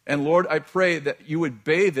 And Lord, I pray that you would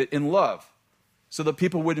bathe it in love so that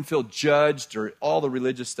people wouldn't feel judged or all the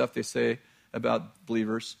religious stuff they say about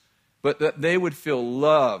believers, but that they would feel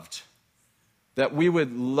loved, that we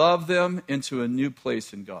would love them into a new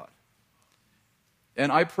place in God.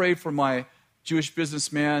 And I pray for my Jewish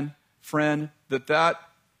businessman friend that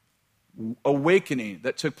awakening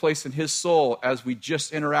that took place in his soul as we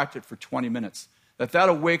just interacted for 20 minutes, that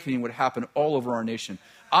awakening would happen all over our nation.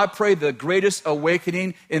 I pray the greatest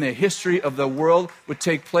awakening in the history of the world would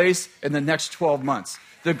take place in the next 12 months.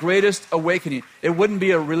 The greatest awakening. It wouldn't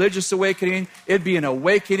be a religious awakening. It'd be an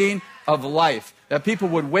awakening of life. That people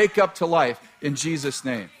would wake up to life in Jesus'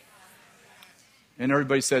 name. And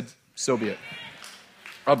everybody said, so be it.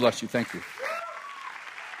 God bless you. Thank you.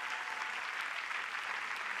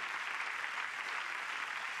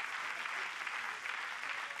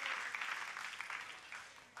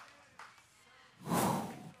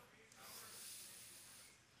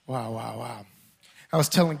 Wow. I was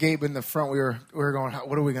telling Gabe in the front, we were going,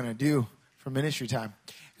 what are we going to do for ministry time?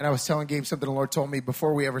 And I was telling Gabe something the Lord told me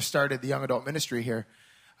before we ever started the young adult ministry here,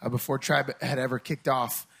 before Tribe had ever kicked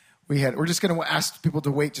off. We're just going to ask people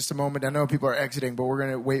to wait just a moment. I know people are exiting, but we're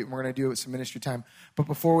going to wait and we're going to do it some ministry time. But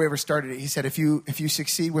before we ever started it, he said, if you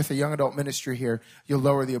succeed with a young adult ministry here, you'll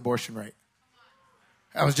lower the abortion rate.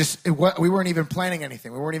 We weren't even planning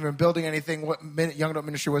anything. We weren't even building anything. Young adult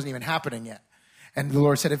ministry wasn't even happening yet. And the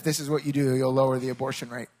Lord said, if this is what you do, you'll lower the abortion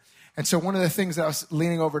rate. And so one of the things that I was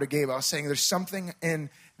leaning over to Gabe, I was saying there's something in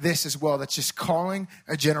this as well that's just calling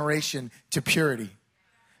a generation to purity.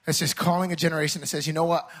 It's just calling a generation that says, you know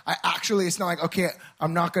what? It's not like, okay,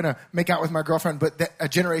 I'm not going to make out with my girlfriend, but a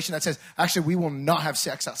generation that says, actually, we will not have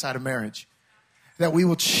sex outside of marriage. That we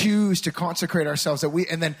will choose to consecrate ourselves.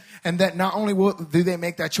 And that not only do they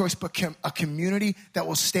make that choice, but a community that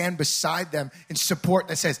will stand beside them in support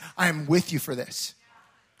that says, I am with you for this.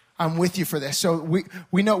 I'm with you for this. So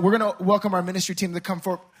we know we're going to welcome our ministry team to come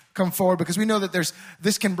forward because we know that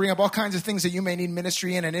this can bring up all kinds of things that you may need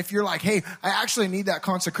ministry in. And if you're like, hey, I actually need that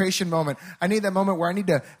consecration moment. I need that moment where I need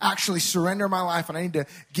to actually surrender my life and I need to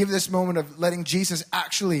give this moment of letting Jesus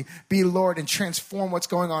actually be Lord and transform what's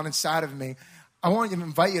going on inside of me. I want to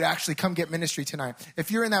invite you to actually come get ministry tonight. If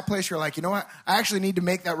you're in that place, you're like, you know what? I actually need to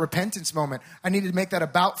make that repentance moment. I need to make that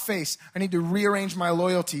about face. I need to rearrange my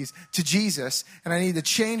loyalties to Jesus, and I need to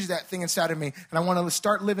change that thing inside of me, and I want to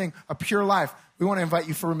start living a pure life. We want to invite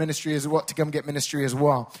you for ministry as well, to come get ministry as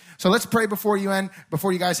well. So let's pray before you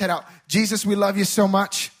guys head out. Jesus, we love you so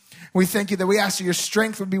much. We thank you that we ask that your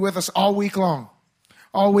strength would be with us all week long.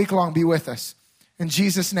 All week long, be with us. In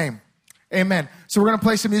Jesus' name. Amen. So we're going to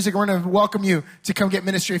play some music. We're going to welcome you to come get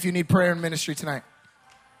ministry if you need prayer and ministry tonight.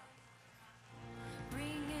 Bring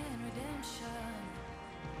in redemption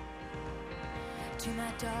to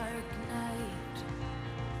my dark night.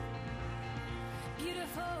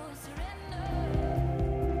 Beautiful surrender.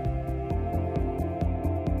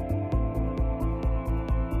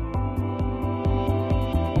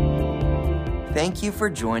 Thank you for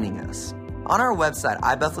joining us. On our website,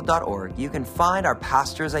 ibethel.org, you can find our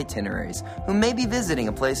pastors' itineraries who may be visiting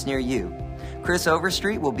a place near you. Chris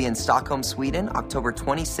Overstreet will be in Stockholm, Sweden, October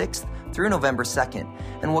 26th through November 2nd,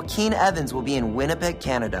 and Joaquin Evans will be in Winnipeg,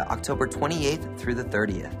 Canada, October 28th through the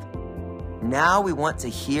 30th. Now we want to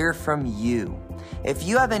hear from you. If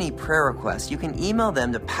you have any prayer requests, you can email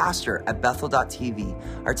them to pastor@bethel.tv.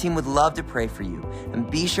 Our team would love to pray for you, and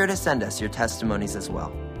be sure to send us your testimonies as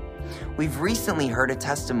well. We've recently heard a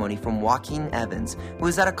testimony from Joaquin Evans, who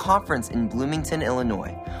was at a conference in Bloomington,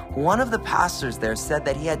 Illinois. One of the pastors there said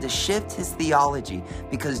that he had to shift his theology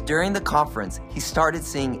because during the conference, he started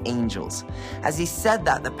seeing angels. As he said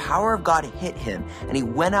that, the power of God hit him, and he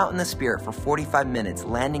went out in the Spirit for 45 minutes,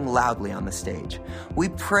 landing loudly on the stage. We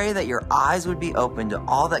pray that your eyes would be open to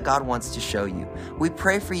all that God wants to show you. We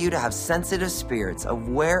pray for you to have sensitive spirits,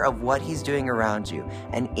 aware of what He's doing around you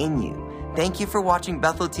and in you. Thank you for watching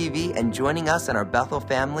Bethel TV and joining us and our Bethel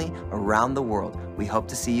family around the world. We hope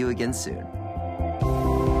to see you again soon.